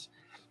merchandise.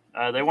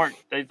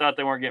 They thought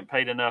they weren't getting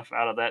paid enough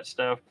out of that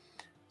stuff.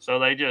 So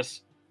they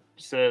just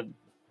said,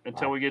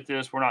 until we get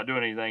this, we're not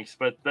doing anything.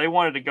 But they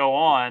wanted to go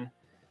on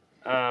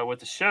with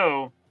the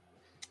show.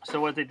 So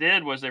what they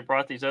did was they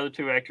brought these other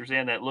 2 actors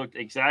in that looked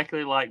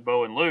exactly like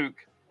Bo and Luke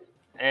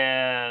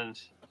and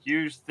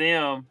used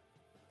them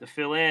to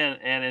fill in.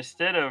 And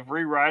instead of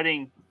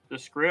rewriting the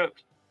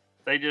script,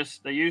 they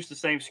used the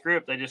same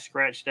script. They just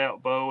scratched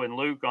out Bo and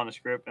Luke on the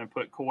script and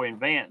put Coy and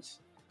Vance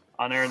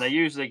on there, and they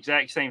used the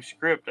exact same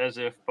script as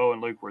if Bo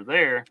and Luke were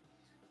there.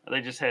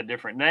 They just had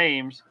different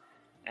names.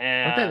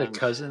 And Aren't they the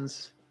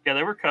cousins? Yeah,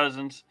 they were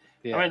cousins.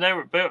 Yeah. I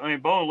mean, Bo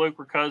and Luke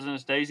were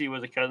cousins. Daisy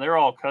was a cousin. They're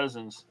all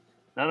cousins.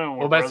 None of them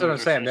were. Well, that's what I'm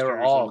brothers or saying. They were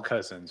sisters, all and-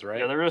 cousins, right?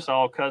 Yeah, they're just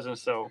all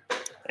cousins. So,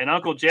 and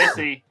Uncle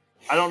Jesse,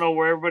 I don't know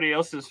where everybody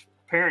else's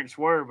parents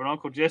were, but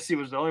Uncle Jesse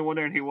was the only one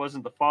there, and he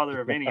wasn't the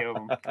father of any of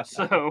them.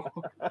 So,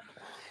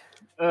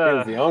 He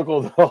was the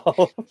uncle to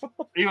all.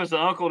 he was the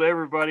uncle to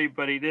everybody,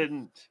 but he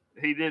didn't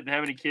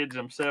have any kids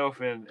himself,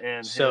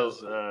 and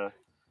So-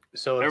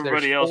 his So if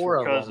everybody there's else four were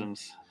of them,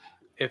 cousins.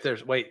 if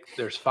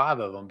there's 5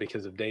 of them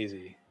because of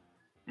Daisy.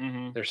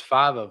 Mm-hmm. There's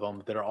 5 of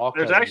them that are all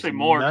There's cousins. actually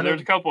more. None There's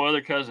of- a couple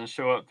other cousins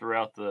show up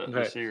throughout the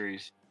Okay.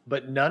 series.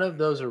 but none of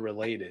those are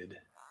related.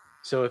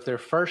 So if they're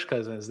first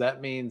cousins,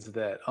 that means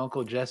that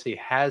Uncle Jesse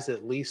has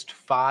at least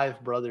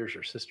 5 brothers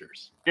or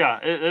sisters. Yeah,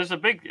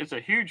 it's a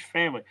huge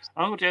family.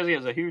 Uncle Jesse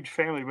has a huge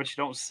family, but you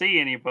don't see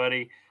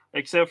anybody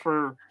except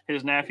for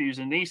his nephews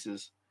and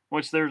nieces,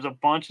 which there's a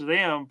bunch of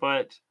them,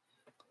 but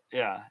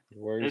yeah,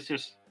 Where's it's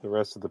just, the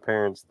rest of the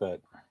parents that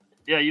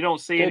yeah, you don't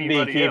see could be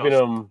anybody keeping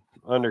else. them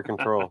under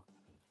control?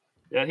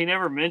 Yeah, he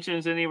never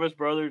mentions any of his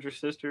brothers or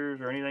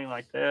sisters or anything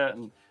like that.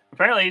 And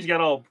apparently he's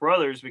got all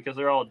brothers because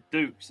they're all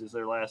Dukes is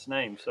their last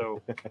name.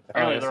 So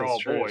apparently yes, they're that's all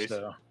true, boys.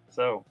 so.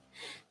 So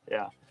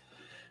yeah.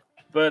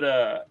 But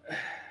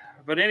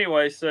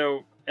anyway,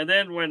 so and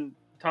then when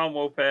Tom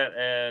Wopat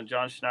and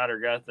John Schneider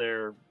got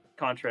their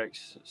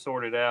contracts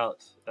sorted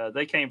out,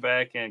 they came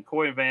back and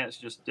Coy and Vance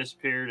just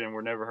disappeared and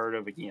were never heard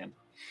of again.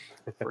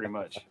 Pretty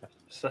much.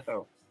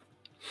 So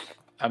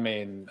I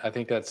mean, I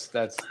think that's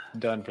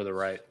done for the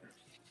right.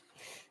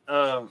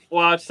 well,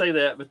 I'd say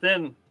that, but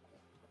then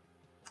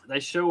they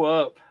show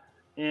up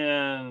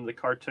in the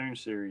cartoon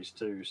series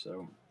too.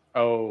 So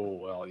Oh,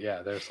 well,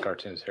 yeah, there's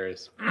cartoon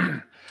series.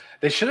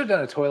 They should have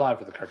done a toy line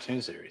for the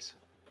cartoon series.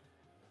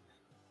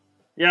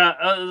 yeah,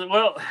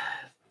 well,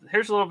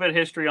 here's a little bit of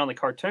history on the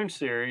cartoon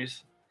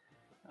series.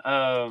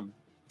 And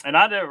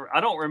I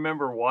don't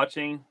remember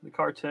watching the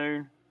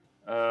cartoon.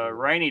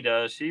 Rainey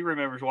does. She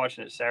remembers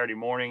watching it Saturday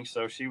morning,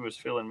 so she was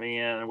filling me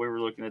in, and we were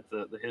looking at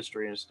the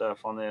history and stuff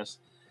on this.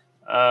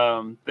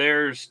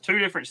 There's 2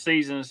 different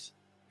seasons.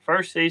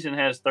 First season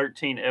has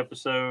 13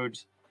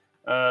 episodes.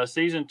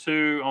 Season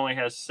 2 only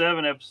has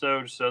 7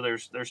 episodes, so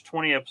there's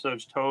 20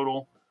 episodes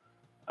total.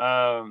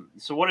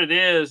 So what it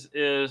is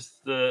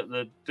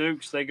the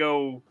Dukes, they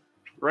go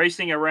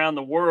racing around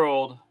the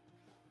world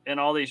in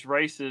all these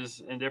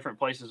races in different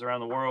places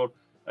around the world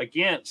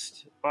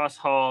against Boss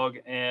Hogg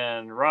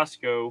and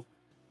Roscoe,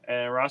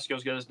 and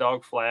Roscoe's got his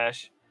dog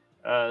Flash.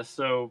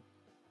 So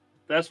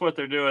that's what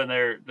they're doing.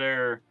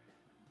 They're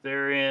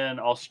in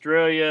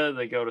Australia.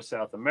 They go to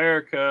South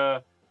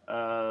America.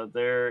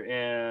 They're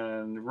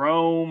in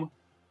Rome.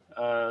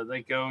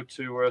 They go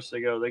to where else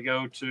they go? They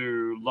go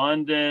to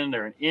London.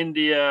 They're in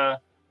India,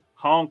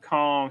 Hong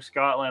Kong,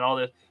 Scotland, all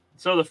this.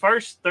 So the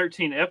first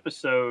 13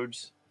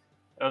 episodes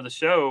of the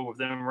show of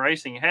them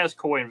racing has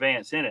Coy and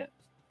Vance in it.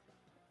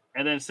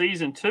 And then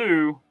season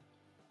 2,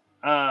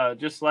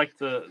 just like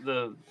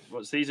the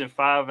season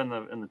 5 in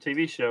the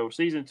TV show,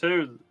 season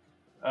 2,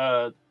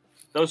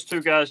 those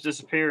 2 guys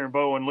disappear and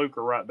Bo and Luke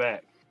are right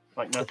back,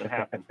 like nothing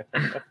happened.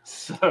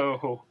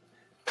 So,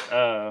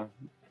 they're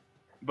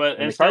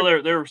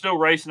still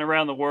racing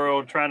around the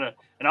world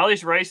and all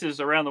these races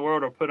around the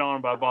world are put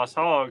on by Boss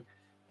Hogg,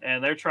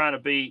 and they're trying to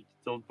beat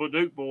the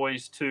Duke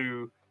boys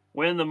to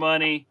win the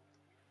money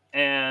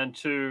and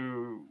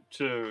to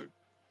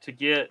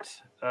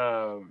get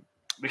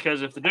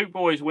because if the Duke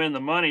boys win the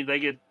money, they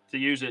get to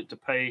use it to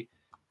pay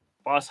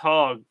Boss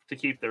Hogg to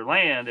keep their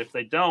land. If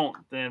they don't,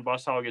 then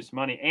Boss Hogg gets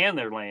money and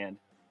their land.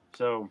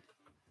 So,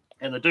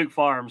 and the Duke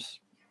farms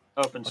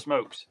up in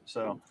smokes.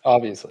 So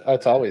Obviously,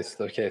 that's always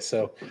the case.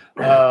 So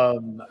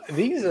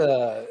these,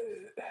 I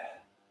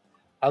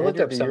looked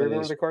Andrew, up do some you of remember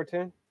these. the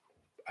cartoon?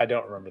 I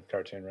don't remember the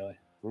cartoon really.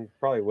 You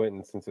probably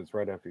wouldn't, since it's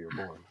right after you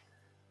were born.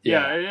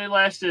 yeah, it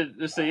lasted.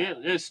 Let's see,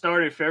 it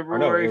started Or no,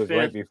 February it was 5th.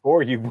 right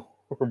before you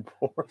were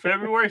born.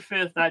 February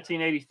 5th,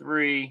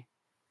 1983.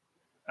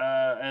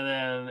 And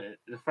then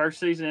the first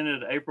season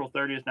ended April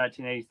 30th,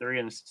 1983.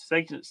 And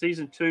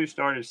season 2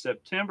 started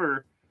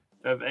September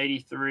of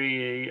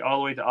 83 all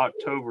the way to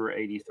October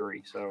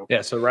 83. So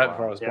Yeah, so right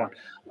before I was born.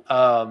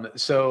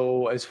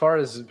 So as far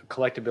as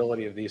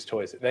collectability of these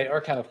toys, they are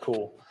kind of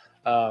cool.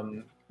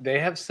 They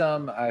have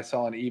some I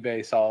saw on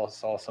eBay, saw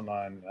some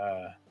on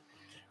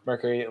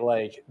Mercury,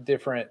 like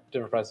different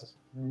prices.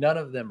 None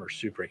of them are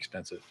super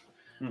expensive.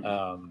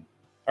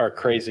 Are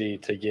crazy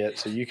to get,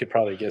 so you could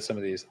probably get some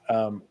of these.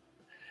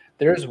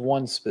 There's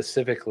one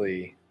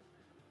specifically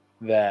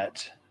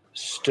that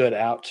stood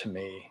out to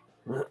me,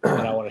 and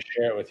I want to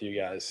share it with you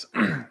guys,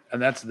 and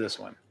that's this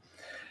one.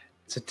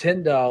 It's a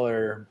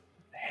 $10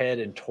 head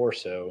and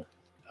torso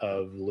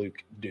of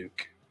Luke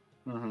Duke.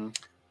 Mm-hmm.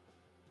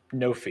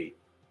 No feet.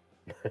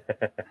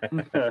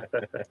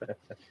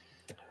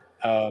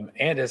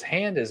 And his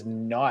hand is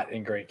not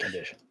in great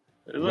condition.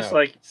 It looks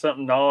like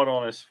something gnawed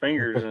on his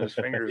fingers, and his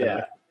fingers.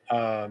 Yeah.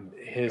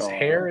 His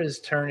hair is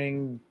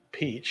turning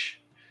peach.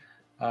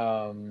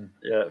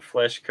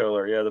 Flesh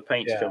color. Yeah, the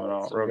paint's coming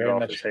off, rubbed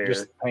off his hair.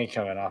 Just paint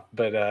coming off.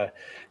 But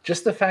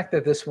just the fact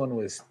that this one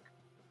was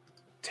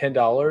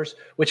 $10,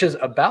 which is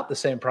about the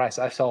same price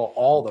I saw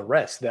all the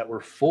rest that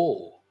were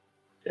full.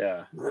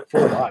 Yeah,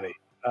 full body.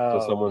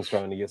 So someone's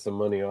trying to get some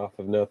money off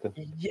of nothing.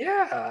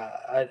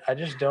 Yeah, I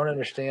just don't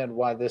understand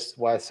why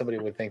somebody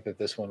would think that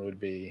this one would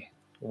be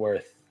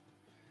worth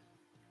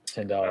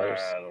 $10. I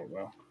don't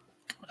know.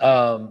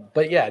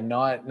 But yeah,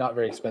 not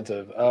very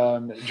expensive.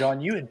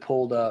 John, you had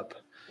pulled up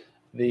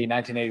the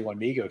 1981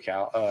 MEGO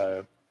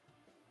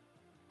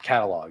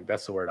catalog.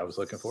 That's the word I was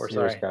looking for.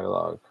 Sears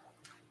catalog.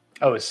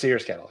 Oh, it's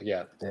Sears catalog.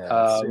 Yeah.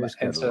 Sears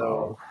and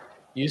so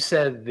you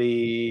said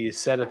the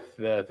set of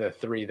the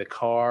three, the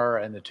car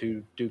and the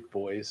two Duke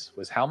boys,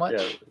 was how much?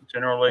 Yeah,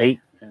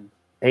 generally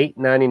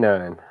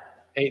 $8.99.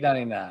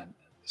 $8.99.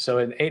 So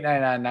in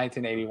 $8.99,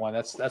 1981,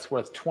 that's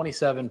worth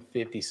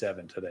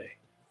 $27.57 today.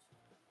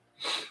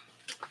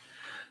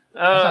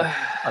 Not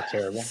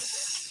terrible.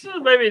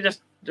 Maybe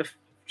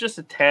just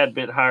a tad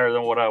bit higher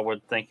than what I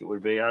would think it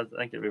would be. I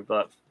think it'd be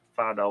about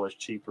 $5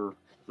 cheaper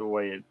the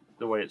way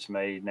it's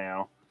made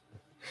now.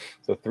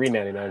 So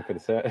 $3.99 for the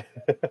set.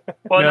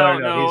 Well,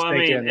 no. I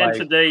mean,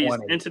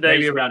 in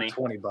today's around money,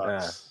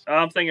 $20.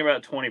 I'm thinking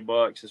about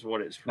 $20 is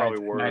what it's probably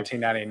worth.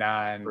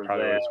 $19.99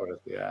 probably what it's worth.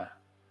 Yeah.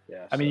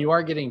 Yeah. I mean, you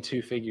are getting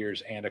two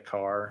figures and a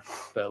car,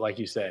 but like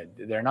you said,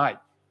 they're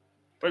not.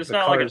 But it's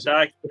not like a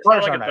die. It's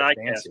not like a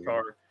die-cast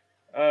car.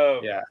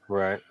 Yeah.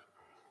 Right.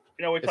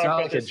 You know, we It's talked not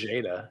about like this. a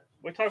Jada.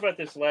 We talked about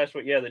this last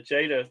week. Yeah, the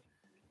Jada.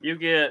 You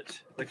get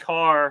the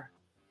car.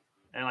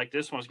 And like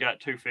this one's got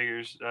two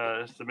figures.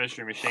 It's the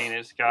Mystery Machine.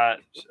 It's got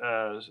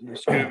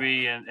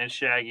Scooby and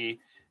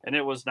Shaggy, and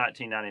it was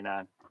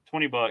 $19.99,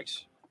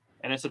 $20,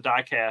 and it's a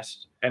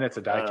die-cast.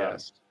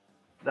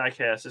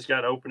 Die-cast. It's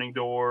got opening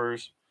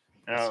doors.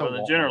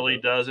 The General Lee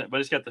doesn't, but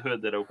it's got the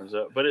hood that opens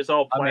up. But it's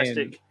all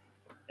plastic.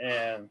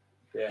 And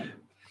yeah.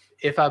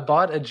 If I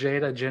bought a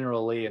Jada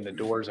General Lee and the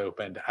doors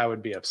opened, I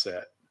would be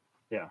upset.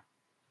 Yeah.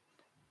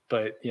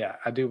 But yeah,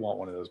 I do want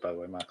one of those. By the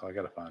way, Michael, I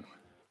gotta find one.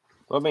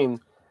 Well, I mean.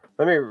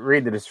 Let me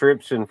read the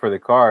description for the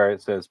car.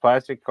 It says,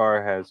 plastic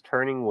car has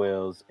turning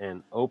wheels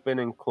and open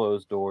and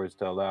closed doors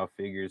to allow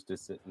figures to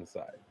sit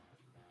inside.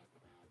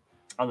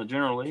 On the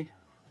General Lee?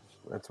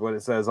 That's what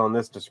it says on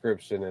this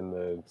description in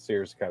the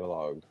Sears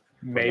catalog.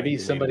 Maybe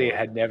somebody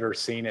had never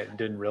seen it and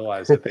didn't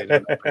realize that they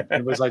didn't open.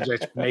 It was like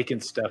just making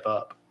stuff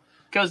up.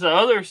 Because the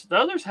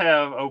others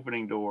have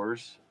opening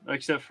doors,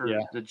 except for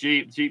the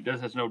Jeep. Jeep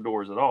has no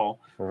doors at all.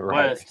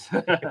 Right.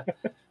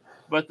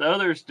 But the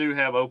others do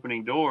have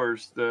opening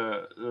doors.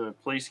 The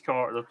police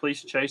car, the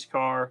police chase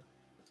car,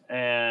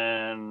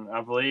 and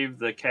I believe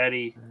the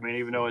Caddy. I mean,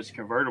 even though it's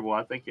convertible,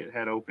 I think it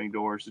had opening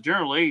doors. The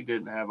General Lee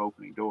didn't have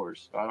opening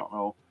doors. So I don't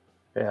know.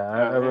 Yeah,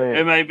 I mean,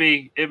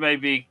 it may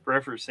be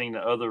referencing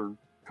the other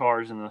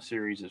cars in the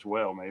series as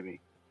well.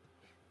 Maybe.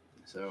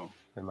 So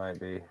it might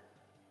be.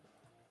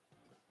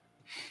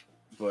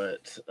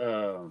 But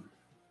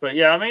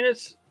yeah, I mean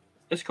it's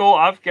cool.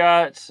 I've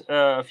got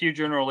a few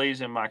General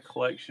Lees in my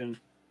collection.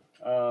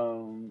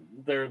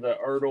 They're the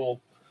Ertl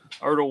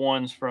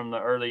ones from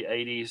the early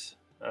 80s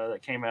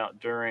that came out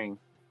during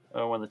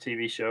when the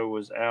TV show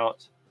was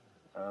out.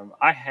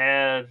 I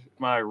had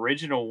my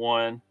original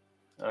one.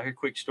 Here,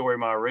 quick story.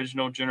 My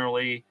original General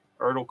Lee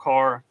Ertl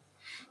car.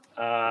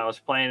 I was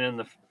playing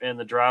in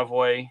the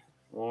driveway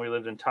when we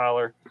lived in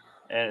Tyler,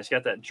 and it's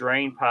got that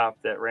drain pipe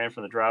that ran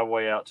from the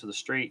driveway out to the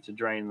street to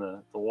drain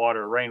the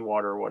water,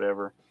 rainwater or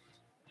whatever.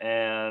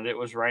 And it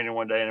was raining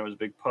one day, and it was a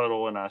big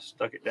puddle, and I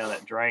stuck it down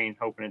that drain,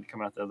 hoping it'd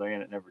come out the other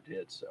end. It never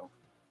did. So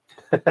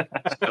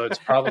it's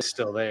probably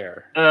still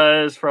there.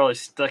 It's probably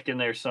stuck in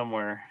there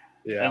somewhere.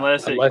 Yeah,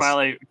 unless it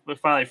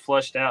finally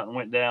flushed out and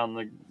went down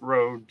the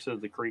road to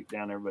the creek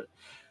down there. But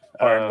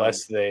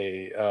unless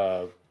they,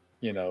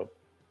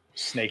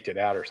 snaked it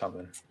out or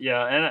something.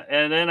 Yeah,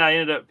 and then I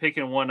ended up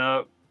picking one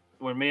up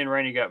when me and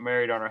Rainey got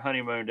married on our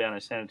honeymoon down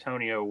in San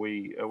Antonio.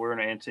 We were in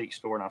an antique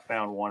store, and I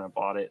found one and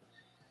bought it.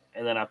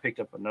 And then I picked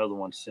up another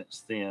one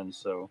since then.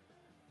 So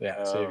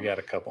yeah, so you've got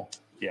a couple.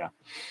 Yeah,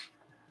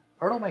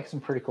 Ertl makes some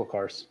pretty cool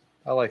cars.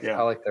 I like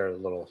their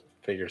little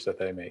figures that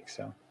they make.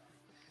 So,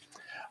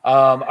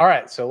 all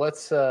right, so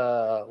let's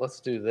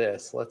do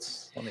this. Let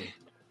me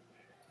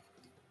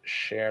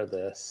share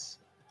this,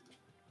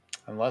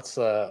 and let's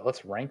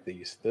rank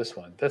these. This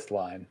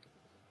line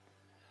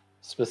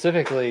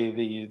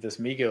specifically, this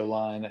MEGO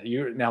line.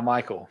 Now,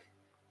 Michael,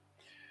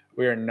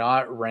 we are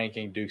not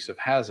ranking Dukes of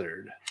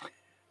Hazzard.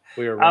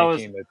 We are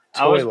ranking the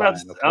toy line.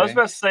 I was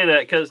about to say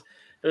that because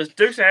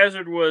Dukes of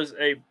Hazzard was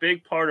a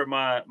big part of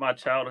my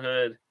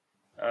childhood.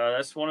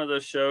 That's one of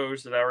those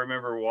shows that I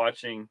remember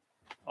watching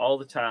all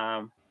the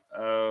time.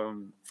 I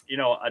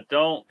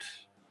don't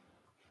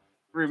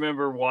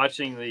remember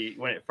watching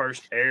when it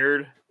first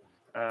aired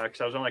because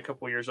I was only a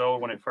couple years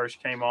old when it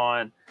first came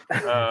on.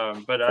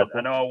 But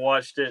I know I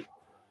watched it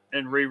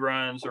in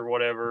reruns or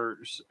whatever,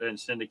 in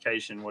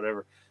syndication,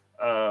 whatever.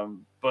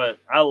 But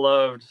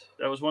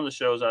that was one of the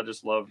shows I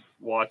just loved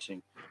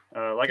watching.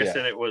 Like I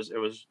said, it was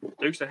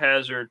Dukes of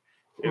Hazzard.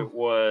 It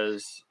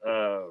was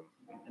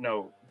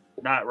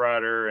Knight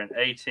Rider and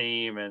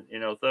A-Team, and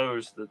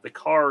the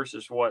cars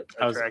is what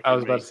attracted I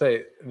was about me. to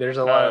say there's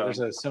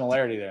a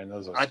similarity there in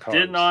those cars.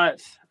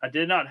 I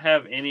did not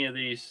have any of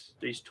these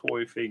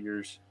toy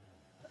figures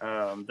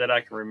that I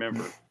can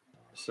remember.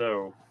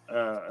 So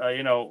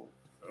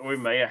we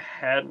may have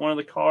had one of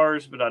the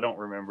cars, but I don't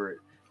remember it.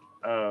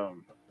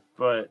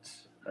 But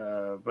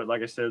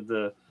like I said,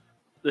 the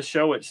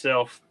show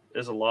itself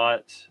is a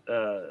lot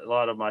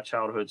of my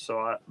childhood.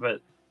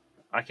 But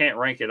I can't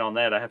rank it on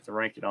that. I have to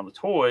rank it on the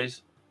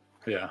toys.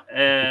 Yeah.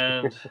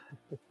 And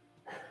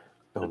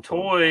the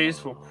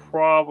toys will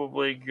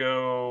probably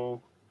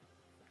go.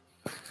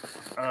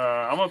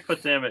 I'm gonna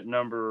put them at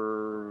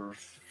number.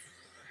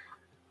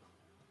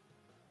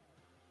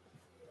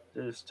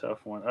 This is a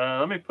tough one.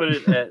 Let me put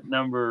it at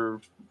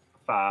number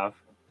 5.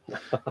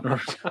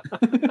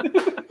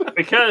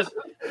 Because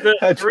the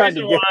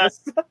reason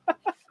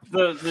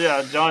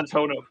why John's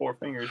holding up 4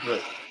 fingers,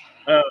 but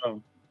I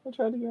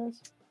tried to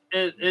guess.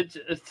 It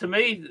to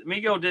me,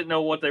 MEGO didn't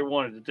know what they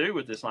wanted to do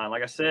with this line.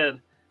 Like I said,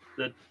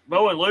 the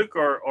Bo and Luke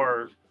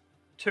are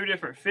 2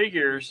 different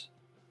figures,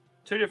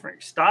 2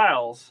 different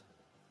styles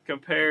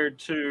compared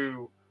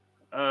to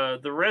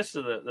the rest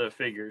of the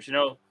figures.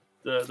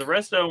 The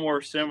rest of them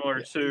were similar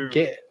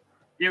to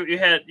you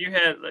had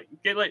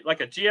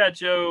like a G.I.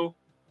 Joe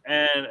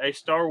and a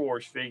Star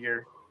Wars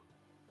figure.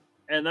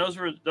 And those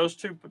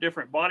 2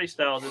 different body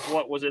styles is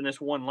what was in this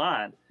one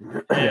line.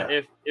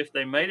 And if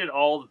they made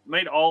all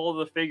of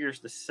the figures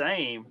the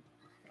same,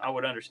 I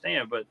would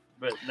understand. But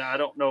now I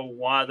don't know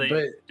why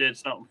they did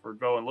something for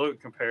Bo and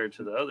Luke compared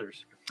to the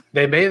others.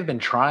 They may have been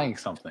trying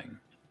something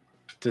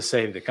to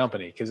save the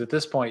company, because at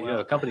this point,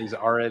 the company's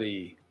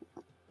already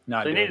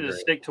not. They needed to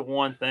stick to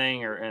one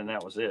thing, and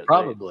that was it.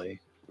 Probably.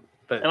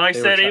 And like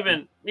I said,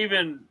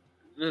 even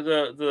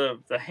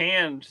the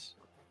hands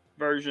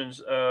versions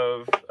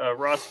of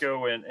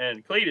Roscoe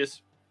and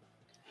Cletus,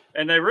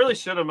 and they really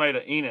should have made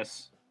an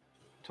Enos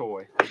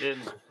toy. They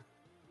didn't.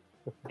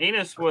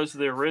 Enos was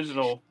the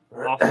original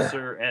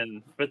officer,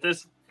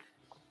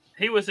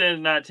 he was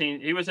in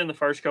the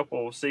first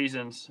couple of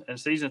seasons. In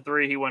season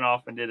 3, he went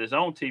off and did his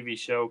own TV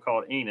show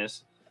called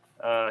Enos.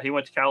 He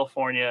went to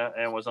California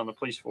and was on the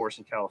police force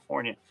in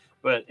California.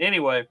 But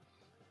anyway,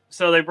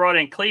 so they brought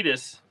in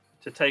Cletus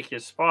to take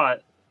his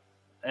spot,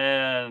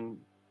 and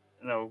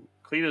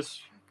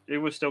Cletus. It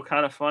was still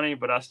kind of funny,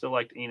 but I still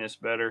liked Enos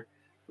better.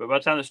 But by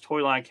the time this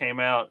toy line came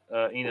out,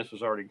 Enos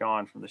was already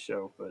gone from the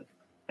show.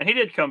 And he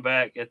did come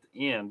back at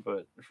the end,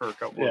 but for a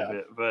couple of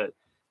bit. But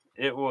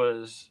it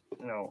was,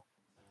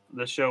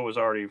 the show was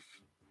already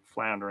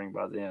floundering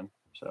by then.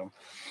 So,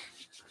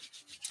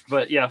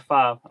 but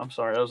 5. I'm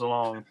sorry, that was a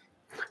long.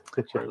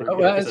 It's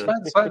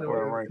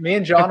fine. Me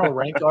and John will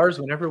rank ours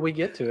whenever we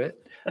get to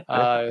it.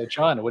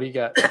 John, what do you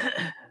got?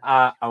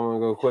 I'm gonna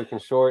go quick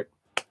and short.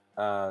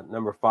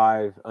 Number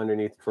 5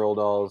 underneath Troll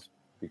Dolls,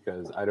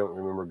 because I don't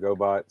remember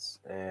GoBots,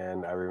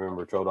 and I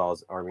remember Troll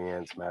Dolls, Army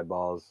Ants, Mad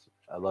Balls.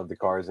 I love the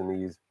cars in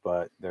these,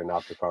 but they're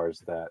not the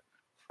cars that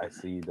I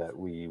see that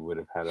we would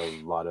have had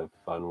a lot of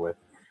fun with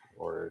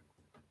or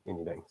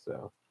anything.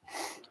 So,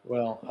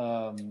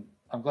 well,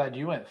 I'm glad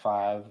you went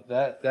 5.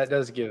 That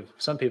does give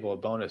some people a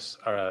bonus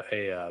or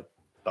a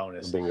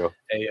bonus bingo,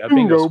 a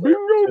bingo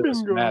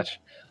match.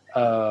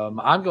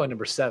 I'm going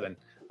number 7.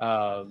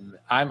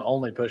 I'm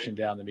only pushing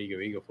down the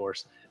MEGO Ego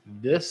Force.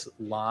 This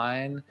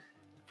line,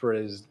 for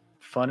as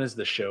fun as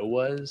the show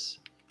was,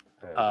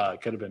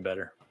 could have been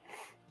better.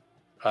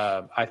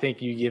 I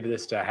think you give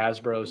this to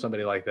Hasbro,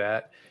 somebody like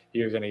that,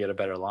 you're going to get a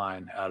better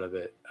line out of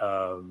it.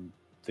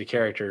 The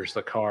characters,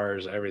 the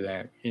cars,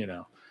 everything,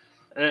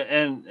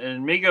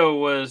 And MEGO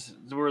was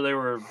where they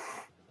were.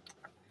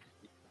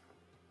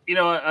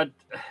 I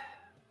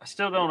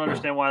still don't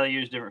understand why they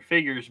use different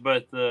figures,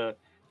 but the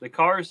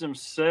cars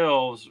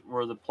themselves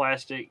were the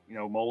plastic,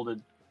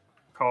 molded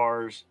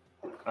cars.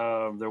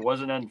 There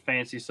wasn't nothing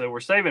fancy, so we're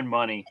saving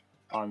money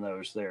on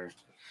those there.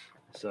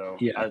 So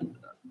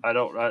I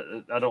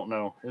don't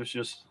know. It's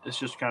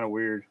just kind of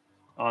weird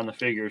on the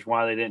figures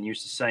why they didn't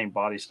use the same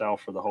body style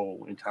for the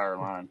whole entire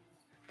line.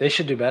 They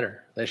should do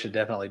better. They should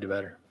definitely do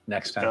better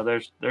next time.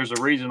 There's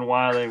a reason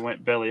why they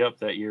went belly up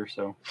that year.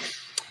 So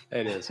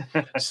it is.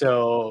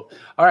 So,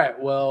 all right.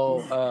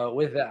 Well,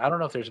 with that, I don't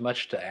know if there's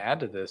much to add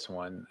to this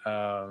one.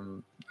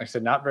 Like I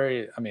said, not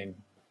very. I mean,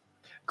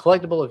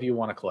 collectible if you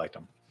want to collect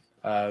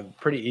them.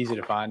 Pretty easy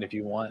to find if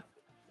you want.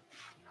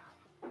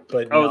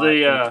 But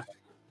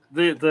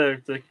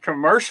the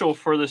commercial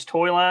for this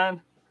toy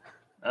line,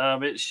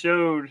 it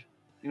showed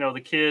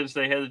the kids.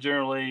 They had the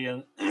General Lee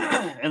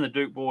and the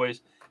Duke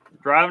boys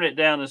driving it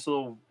down this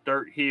little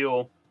dirt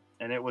hill,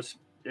 and it was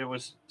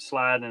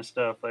sliding and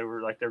stuff. They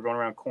were going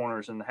around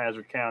corners in the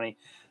Hazzard County.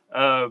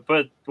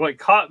 But what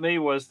caught me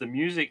was the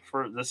music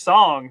for the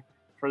song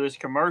for this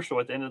commercial.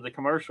 At the end of the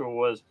commercial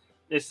was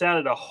it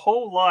sounded a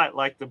whole lot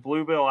like the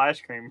Bluebell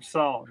ice cream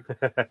song.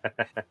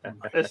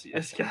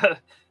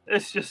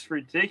 It's just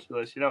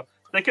ridiculous.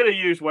 They could have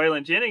used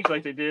Waylon Jennings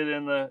like they did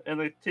in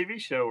the TV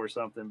show or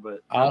something, but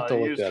I'll have to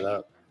look that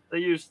up. They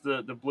used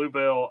the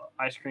Bluebell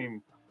ice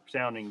cream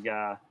sounding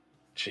guy.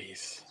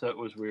 Jeez. So it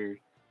was weird.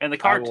 And the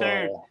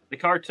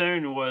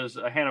cartoon was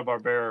a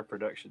Hanna-Barbera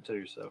production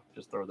too. So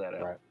just throw that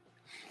out. Right.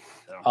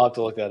 So. I'll have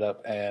to look that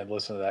up and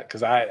listen to that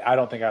because I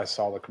don't think I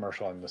saw the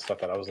commercial and the stuff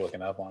that I was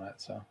looking up on it.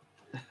 So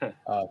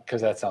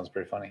because that sounds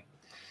pretty funny.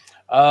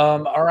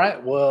 All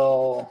right.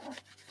 Well,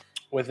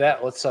 with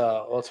that, let's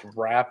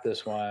wrap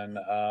this one.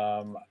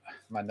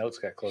 My notes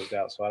got closed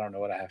out, so I don't know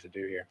what I have to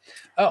do here.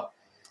 Oh,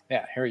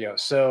 yeah, here we go.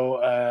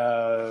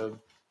 So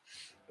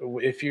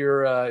if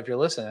you're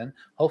listening,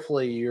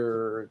 hopefully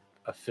you're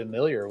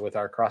familiar with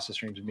our Cross the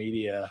Streams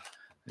Media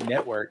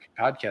network,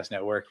 podcast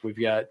network. We've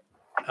got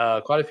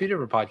quite a few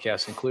different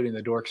podcasts, including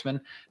the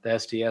Dorksmen, the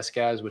STS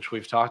guys, which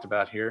we've talked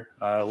about here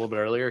a little bit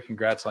earlier.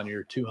 Congrats on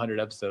your 200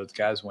 episodes,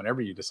 guys,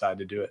 whenever you decide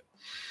to do it.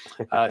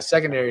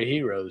 Secondary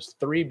Heroes,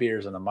 3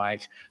 Beers on the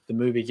Mic, the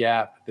Movie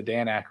Gap, the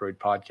Dan Aykroyd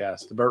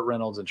podcast, the Burt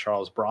Reynolds and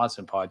Charles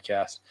Bronson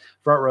podcast,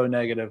 Front Row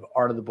Negative,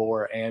 Art of the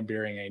Boar, and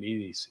Beering Ain't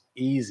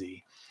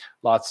Easy.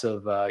 Lots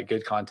of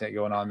good content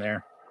going on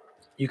there.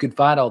 You can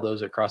find all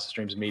those at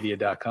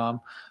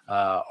crossthestreamsmedia.com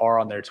or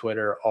on their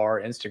Twitter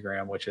or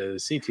Instagram, which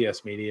is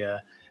CTS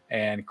Media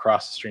and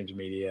Cross the Streams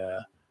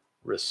Media,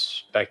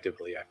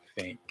 respectively, I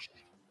think.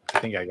 I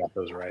think I got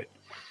those right.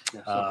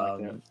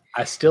 Yeah,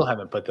 I still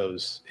haven't put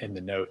those in the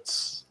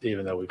notes,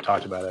 even though we've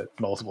talked about it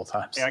multiple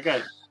times.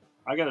 Yeah,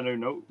 I got a new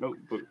notebook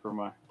for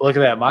my. Look at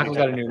that. Michael's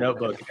got a new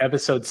notebook.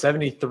 Episode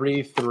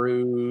 73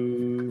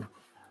 through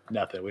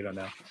nothing. We don't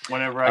know.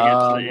 Whenever I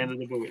get to the end of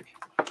the book.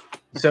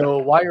 So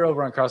while you're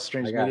over on Cross the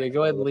Streams Media,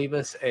 go ahead and leave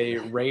us a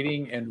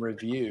rating and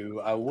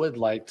review. I would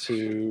like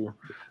to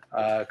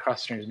Cross the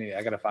Streams Media.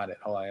 I got to find it.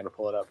 Hold on, I got to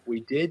pull it up. We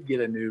did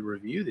get a new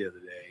review the other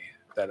day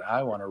that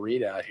I want to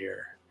read out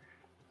here.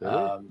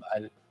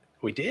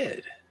 We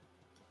did.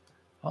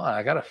 Hold on,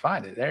 I got to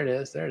find it. There it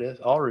is.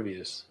 All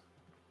reviews.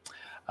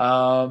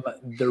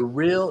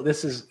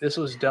 This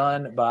was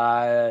done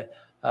by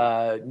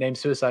named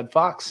Suicide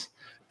Fox.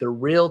 The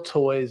Real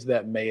Toys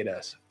That Made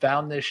Us.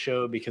 Found this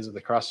show because of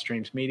the Cross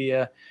Streams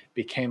Media.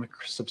 Became a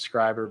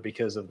subscriber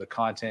because of the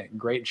content.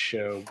 Great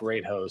show,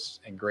 great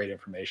hosts, and great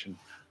information.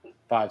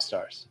 5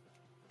 stars.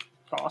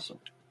 Awesome.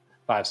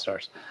 5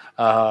 stars.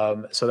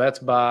 So that's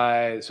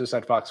by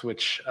Suicide Fox,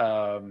 which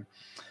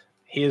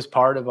he is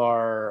part of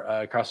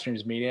our Cross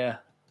Streams Media.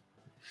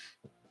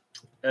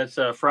 That's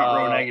Front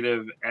Row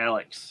Negative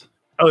Alex.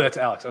 Oh, that's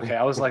Alex. Okay.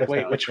 I was like,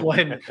 wait, which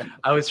one?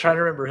 I was trying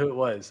to remember who it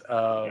was.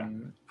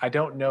 I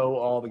don't know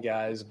all the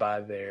guys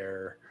by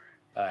their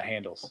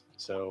handles.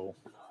 So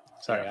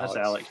sorry, that's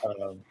Alex.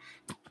 Alex.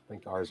 I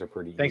think ours are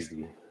pretty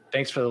easy.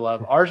 Thanks for the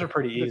love. Ours are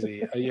pretty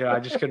easy. I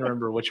just couldn't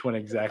remember which one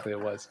exactly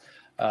it was.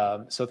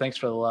 So thanks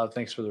for the love.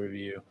 Thanks for the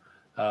review.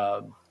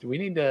 Do we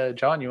need to,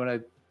 John,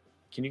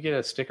 can you get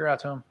a sticker out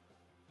to him?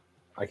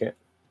 I can't.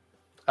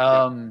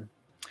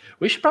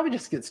 We should probably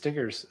just get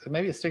stickers.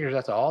 Maybe stickers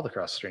out to all the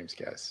Cross Streams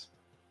guys.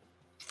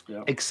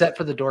 Yeah. Except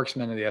for the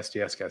Dorksmen and the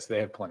SDS guys. They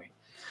have plenty.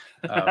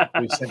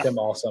 We've sent them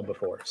all some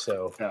before.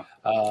 So yeah.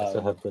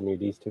 Still have plenty of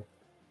these too.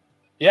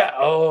 Yeah.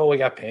 Oh, we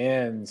got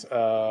pins.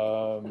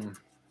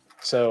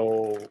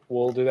 So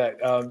we'll do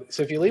that.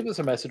 So if you leave us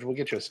a message, we'll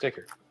get you a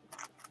sticker.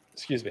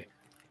 Excuse me.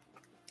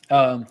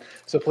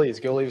 So please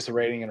go leave us a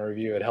rating and a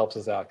review. It helps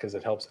us out because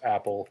it helps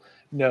Apple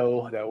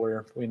know that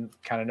we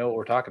kind of know what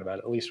we're talking about.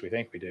 At least we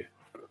think we do.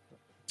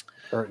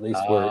 Or at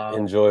least we're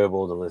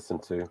enjoyable to listen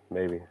to,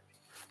 maybe.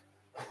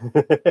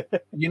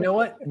 You know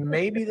what?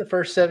 Maybe the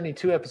first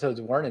 72 episodes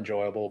weren't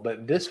enjoyable,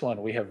 but this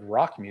one we have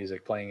rock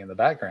music playing in the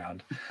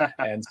background.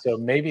 And so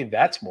maybe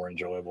that's more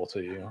enjoyable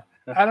to you.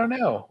 I don't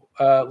know.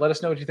 Let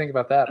us know what you think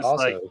about that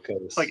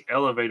it's like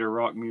elevator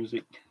rock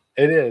music.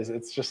 It is.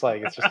 It's just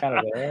kind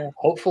of there.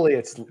 Hopefully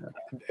it's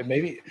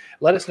maybe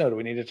let us know. Do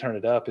we need to turn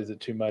it up? Is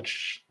it too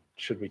much?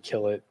 Should we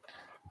kill it?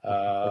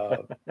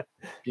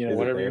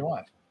 Whatever you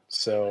want.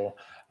 So,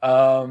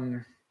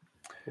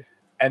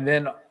 and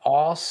then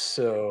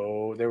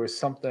also there was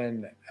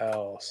something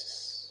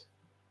else.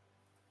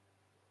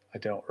 I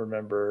don't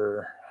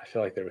remember. I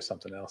feel like there was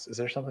something else. Is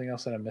there something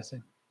else that I'm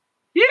missing?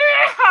 Yeah.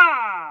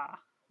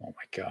 Oh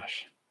my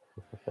gosh.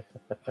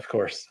 Of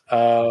course.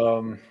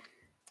 I'm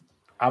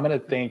going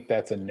to think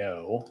that's a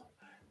no.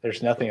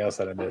 There's nothing else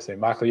that I'm missing.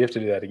 Michael, you have to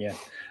do that again.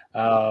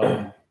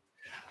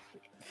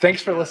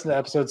 Thanks for listening to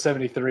episode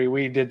 73.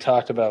 We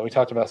talked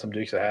about some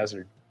Dukes of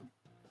Hazzard.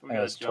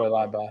 It's toy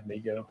line by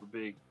MEGO. A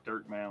big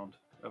dirt mound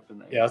up in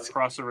there. Yeah,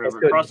 across the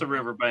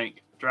river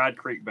bank, Dried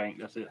Creek Bank.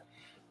 That's it.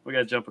 We got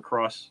to jump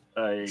across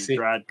a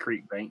Dried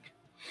Creek Bank.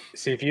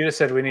 See, if you just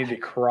said we need to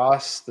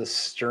cross the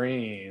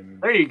stream.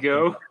 There you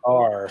go.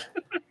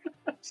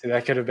 See,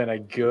 that could have been a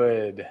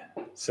good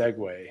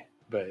segue,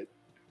 but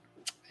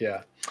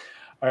yeah.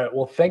 All right.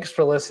 Well, thanks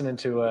for listening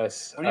to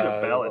us. We need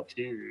a ballot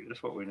too.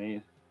 That's what we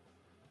need.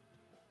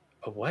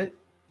 A what?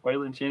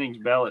 Waylon Jennings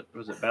ballot.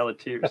 Was it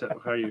balladeer? Is that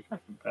how you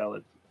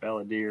ballot?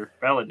 Balladeer.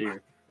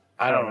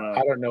 I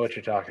don't know what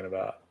you're talking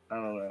about. I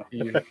don't know.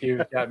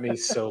 You've got me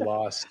so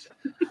lost.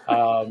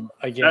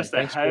 Again, That's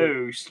the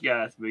host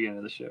guy at the beginning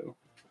of the show.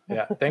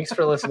 Yeah, thanks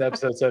for listening to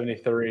episode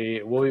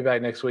 73. We'll be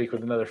back next week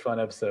with another fun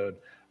episode.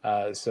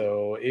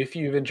 So if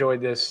you've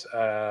enjoyed this,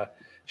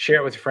 share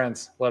it with your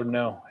friends. Let them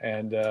know.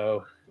 And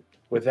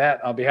with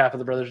that, on behalf of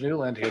the Brothers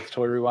Newland, here's the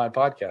Toy Rewind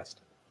podcast.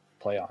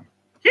 Play on.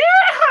 Yeah!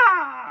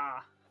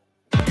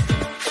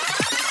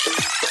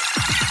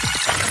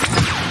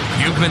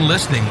 You've been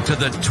listening to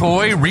the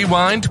Toy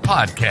Rewind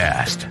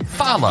podcast.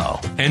 Follow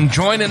and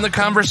join in the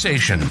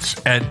conversations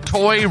at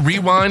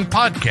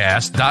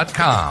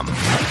toyrewindpodcast.com.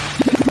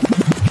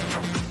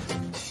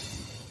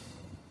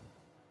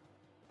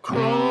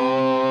 Cross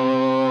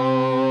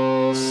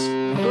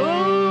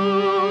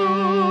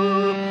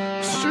the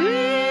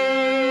streams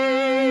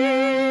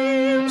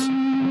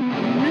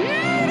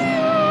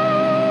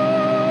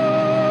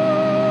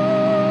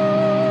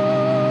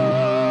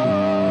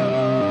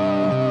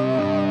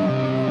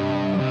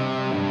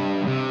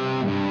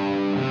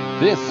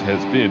This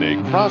has been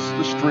a Cross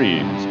the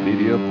Streams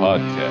Media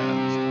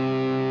Podcast.